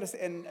 And I got to say,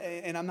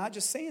 and I'm not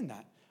just saying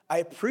that. I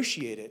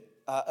appreciate it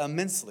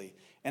immensely.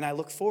 And I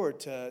look forward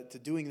to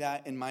doing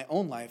that in my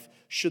own life,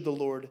 should the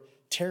Lord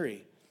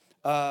tarry.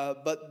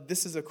 But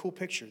this is a cool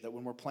picture that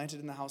when we're planted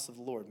in the house of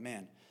the Lord,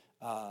 man,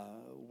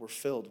 we're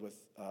filled with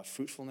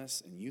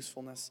fruitfulness and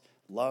usefulness,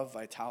 love,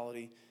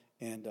 vitality,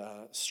 and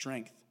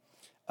strength.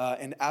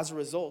 And as a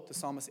result, the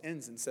psalmist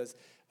ends and says,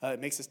 it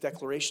makes this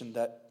declaration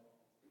that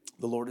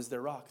the Lord is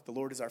their rock. The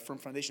Lord is our firm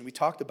foundation. We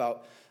talked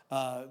about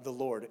the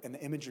Lord and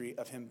the imagery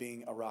of him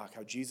being a rock,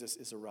 how Jesus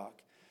is a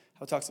rock.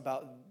 How it talks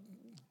about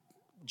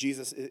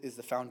Jesus is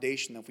the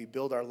foundation. If we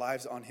build our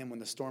lives on him when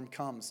the storm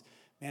comes,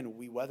 man,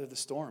 we weather the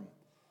storm.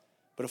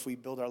 But if we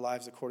build our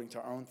lives according to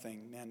our own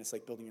thing, man, it's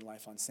like building your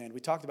life on sand. We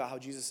talked about how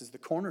Jesus is the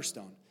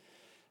cornerstone,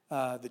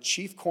 the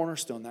chief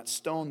cornerstone, that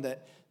stone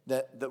that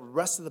the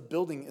rest of the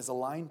building is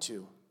aligned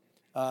to,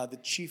 the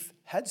chief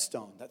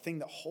headstone, that thing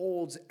that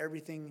holds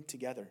everything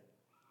together.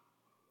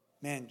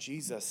 Man,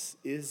 Jesus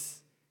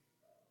is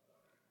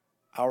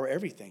our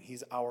everything.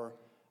 He's our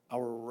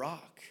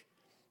rock,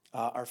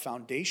 our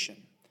foundation,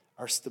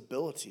 our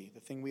stability, the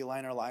thing we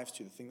align our lives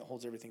to, the thing that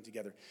holds everything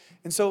together.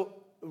 And so,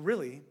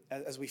 really,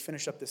 as we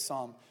finish up this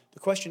psalm, the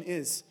question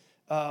is,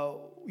 where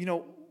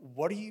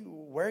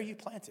are you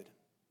planted?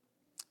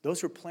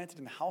 Those who are planted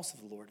in the house of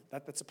the Lord,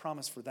 that's a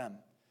promise for them.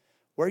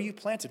 Where are you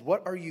planted?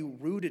 What are you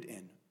rooted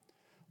in?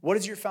 What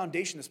is your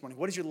foundation this morning?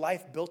 What is your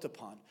life built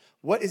upon?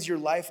 What is your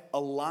life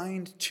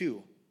aligned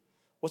to?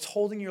 What's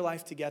holding your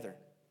life together?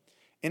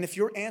 And if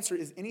your answer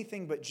is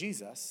anything but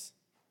Jesus,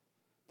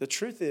 the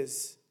truth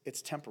is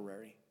it's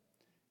temporary.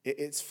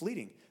 It's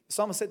fleeting. The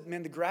psalmist said,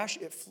 man, the grass,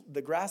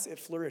 it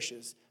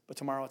flourishes, but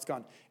tomorrow it's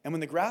gone. And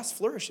when the grass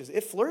flourishes.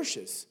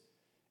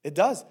 It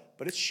does,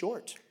 but it's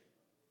short.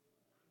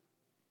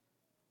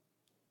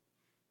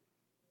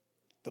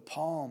 The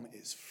palm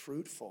is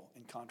fruitful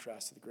in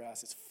contrast to the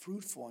grass. It's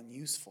fruitful and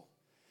useful.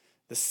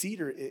 The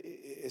cedar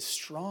is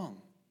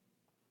strong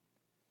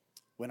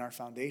when our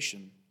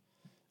foundation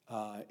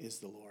is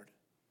the Lord.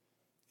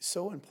 It's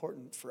so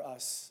important for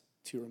us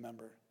to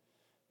remember.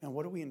 Now,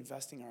 what are we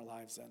investing our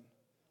lives in?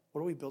 What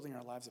are we building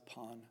our lives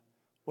upon?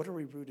 What are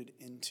we rooted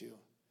into?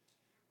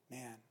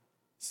 Man,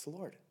 it's the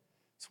Lord.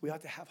 So we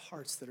ought to have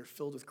hearts that are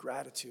filled with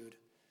gratitude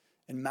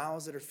and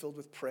mouths that are filled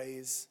with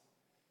praise.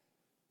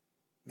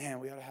 Man,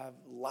 we ought to have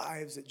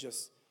lives that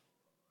just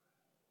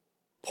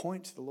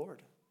point to the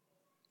Lord,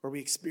 where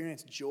we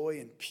experience joy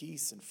and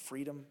peace and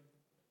freedom,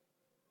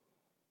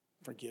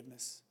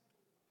 forgiveness.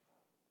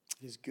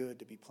 It is good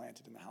to be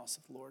planted in the house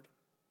of the Lord,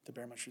 to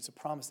bear much fruit. It's a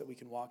promise that we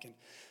can walk in.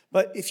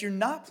 But if you're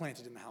not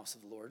planted in the house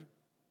of the Lord,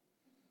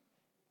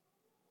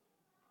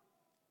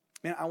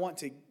 man, I want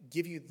to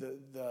give you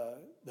the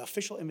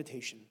official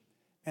invitation.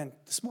 And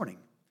this morning,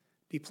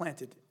 be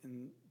planted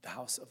in the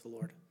house of the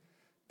Lord.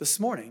 This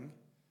morning,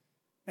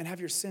 and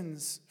have your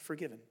sins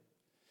forgiven.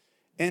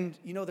 And,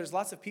 there's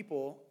lots of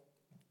people,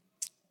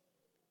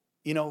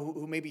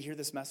 who maybe hear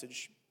this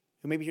message,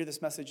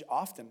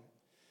 often,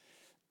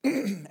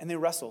 and they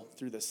wrestle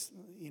through this.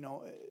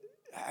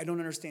 I don't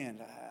understand.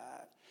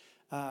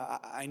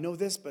 I know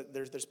this, but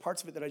there's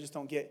parts of it that I just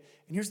don't get.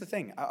 And here's the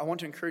thing. I want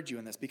to encourage you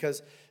in this,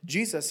 because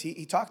Jesus,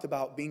 he talked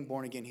about being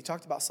born again. He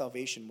talked about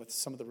salvation with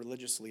some of the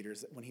religious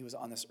leaders when he was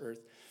on this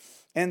earth.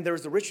 And there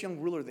was a rich young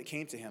ruler that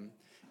came to him.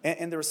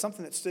 And there was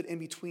something that stood in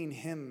between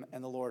him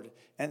and the Lord.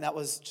 And that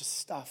was just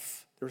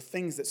stuff. There were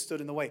things that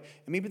stood in the way.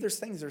 And maybe there's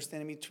things that are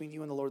standing between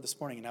you and the Lord this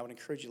morning. And I would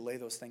encourage you to lay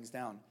those things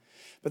down.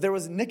 But there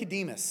was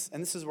Nicodemus.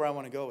 And this is where I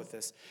want to go with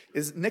this.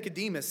 Is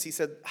Nicodemus, he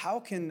said, how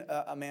can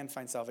a man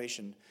find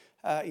salvation?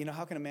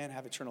 How can a man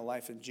have eternal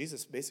life? And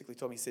Jesus basically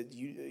told me, he said,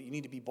 you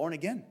need to be born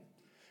again.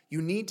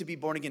 You need to be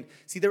born again.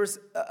 See, there was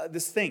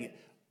this thing.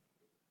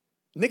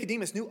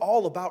 Nicodemus knew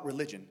all about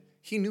religion.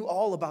 He knew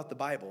all about the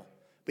Bible.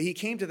 But he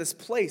came to this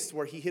place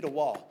where he hit a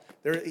wall.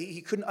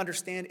 He couldn't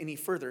understand any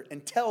further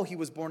until he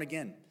was born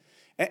again.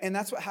 And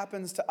that's what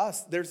happens to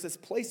us. There's this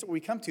place where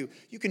we come to.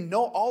 You can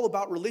know all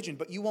about religion,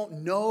 but you won't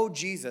know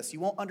Jesus.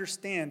 You won't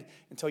understand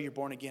until you're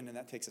born again, and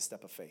that takes a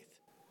step of faith.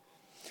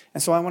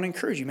 And so I want to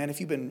encourage you, man, if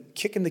you've been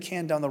kicking the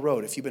can down the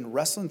road, if you've been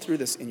wrestling through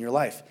this in your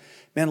life,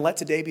 man, let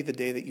today be the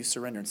day that you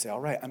surrender and say,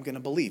 all right, I'm going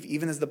to believe.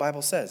 Even as the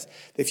Bible says,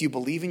 that if you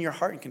believe in your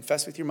heart and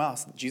confess with your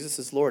mouth that Jesus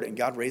is Lord and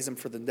God raised him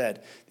from the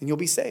dead, then you'll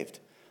be saved.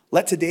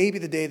 Let today be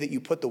the day that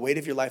you put the weight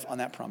of your life on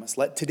that promise.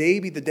 Let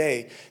today be the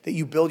day that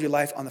you build your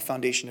life on the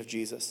foundation of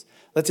Jesus.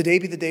 Let today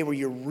be the day where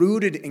you're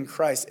rooted in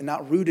Christ and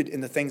not rooted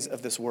in the things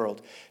of this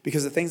world.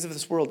 Because the things of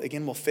this world,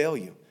 again, will fail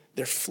you.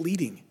 They're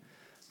fleeting.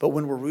 But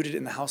when we're rooted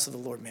in the house of the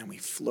Lord, man, we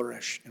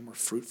flourish and we're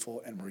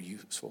fruitful and we're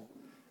useful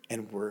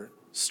and we're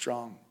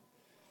strong.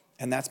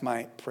 And that's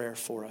my prayer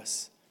for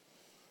us.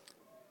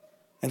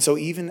 And so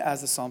even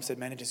as the psalm said,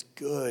 man, it is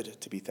good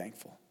to be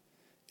thankful.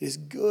 It is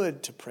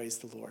good to praise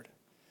the Lord.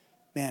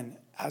 Man,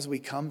 as we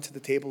come to the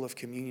table of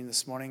communion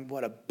this morning,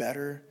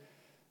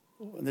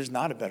 there's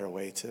not a better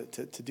way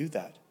to do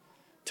that.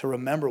 To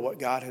remember what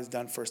God has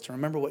done for us, to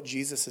remember what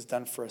Jesus has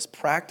done for us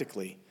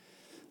practically.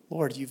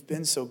 Lord, you've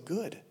been so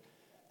good.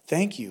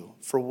 Thank you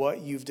for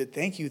what you've did.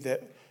 Thank you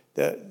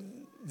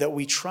that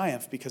we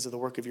triumph because of the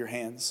work of your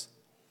hands.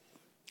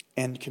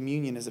 And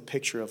communion is a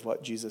picture of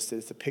what Jesus did.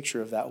 It's a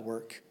picture of that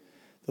work.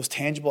 Those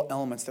tangible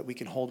elements that we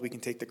can hold, we can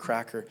take the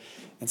cracker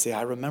and say,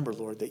 I remember,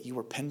 Lord, that you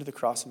were pinned to the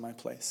cross in my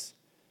place.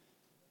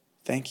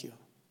 Thank you.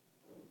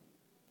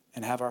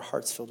 And have our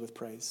hearts filled with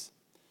praise.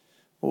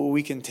 Well,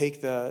 we can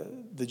take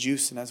the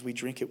juice, and as we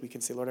drink it, we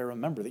can say, Lord, I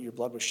remember that your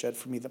blood was shed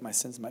for me, that my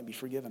sins might be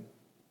forgiven.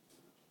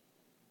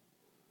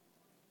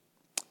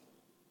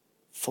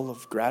 Full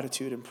of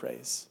gratitude and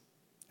praise.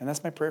 And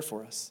that's my prayer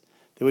for us.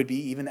 That would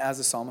be, even as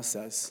the psalmist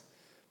says,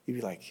 we'd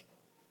be like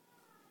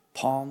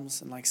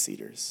palms and like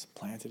cedars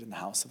planted in the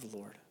house of the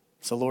Lord.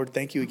 So, Lord,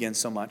 thank you again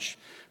so much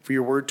for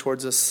your word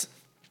towards us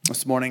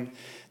this morning,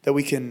 that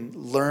we can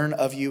learn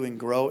of you and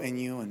grow in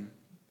you. And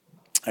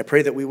I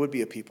pray that we would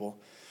be a people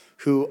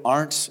who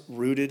aren't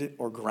rooted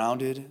or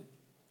grounded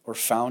or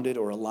founded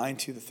or aligned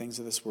to the things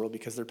of this world,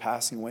 because they're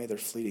passing away, they're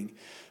fleeting.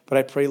 But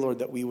I pray, Lord,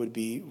 that we would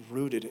be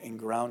rooted and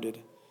grounded.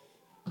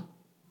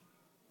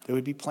 They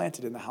would be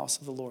planted in the house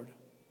of the Lord,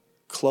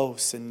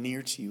 close and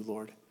near to you,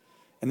 Lord.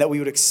 And that we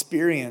would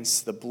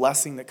experience the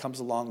blessing that comes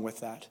along with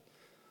that.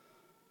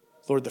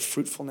 Lord, the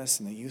fruitfulness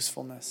and the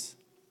usefulness.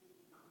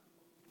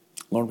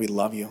 Lord, we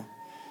love you.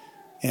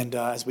 And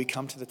as we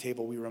come to the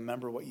table, we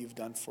remember what you've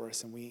done for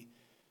us, and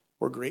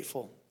we're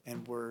grateful,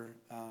 and we're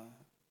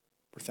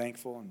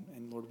thankful.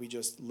 And Lord, we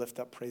just lift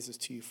up praises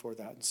to you for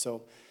that. And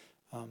so,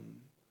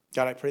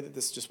 God, I pray that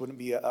this just wouldn't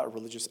be a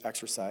religious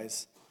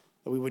exercise,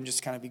 that we wouldn't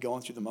just kind of be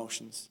going through the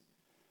motions,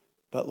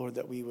 but Lord,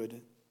 that we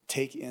would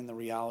take in the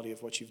reality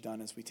of what you've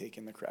done as we take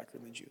in the cracker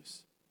and the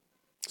juice.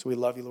 So we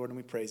love you, Lord, and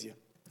we praise you.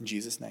 In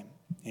Jesus' name,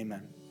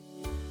 amen.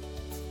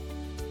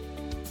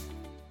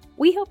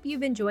 We hope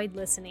you've enjoyed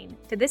listening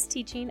to this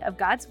teaching of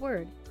God's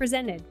Word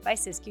presented by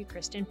Siskiyou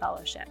Christian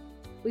Fellowship.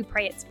 We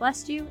pray it's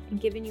blessed you and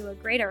given you a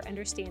greater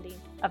understanding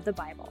of the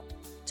Bible.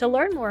 To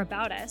learn more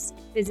about us,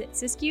 visit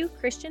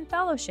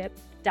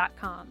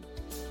SiskiyouChristianFellowship.com.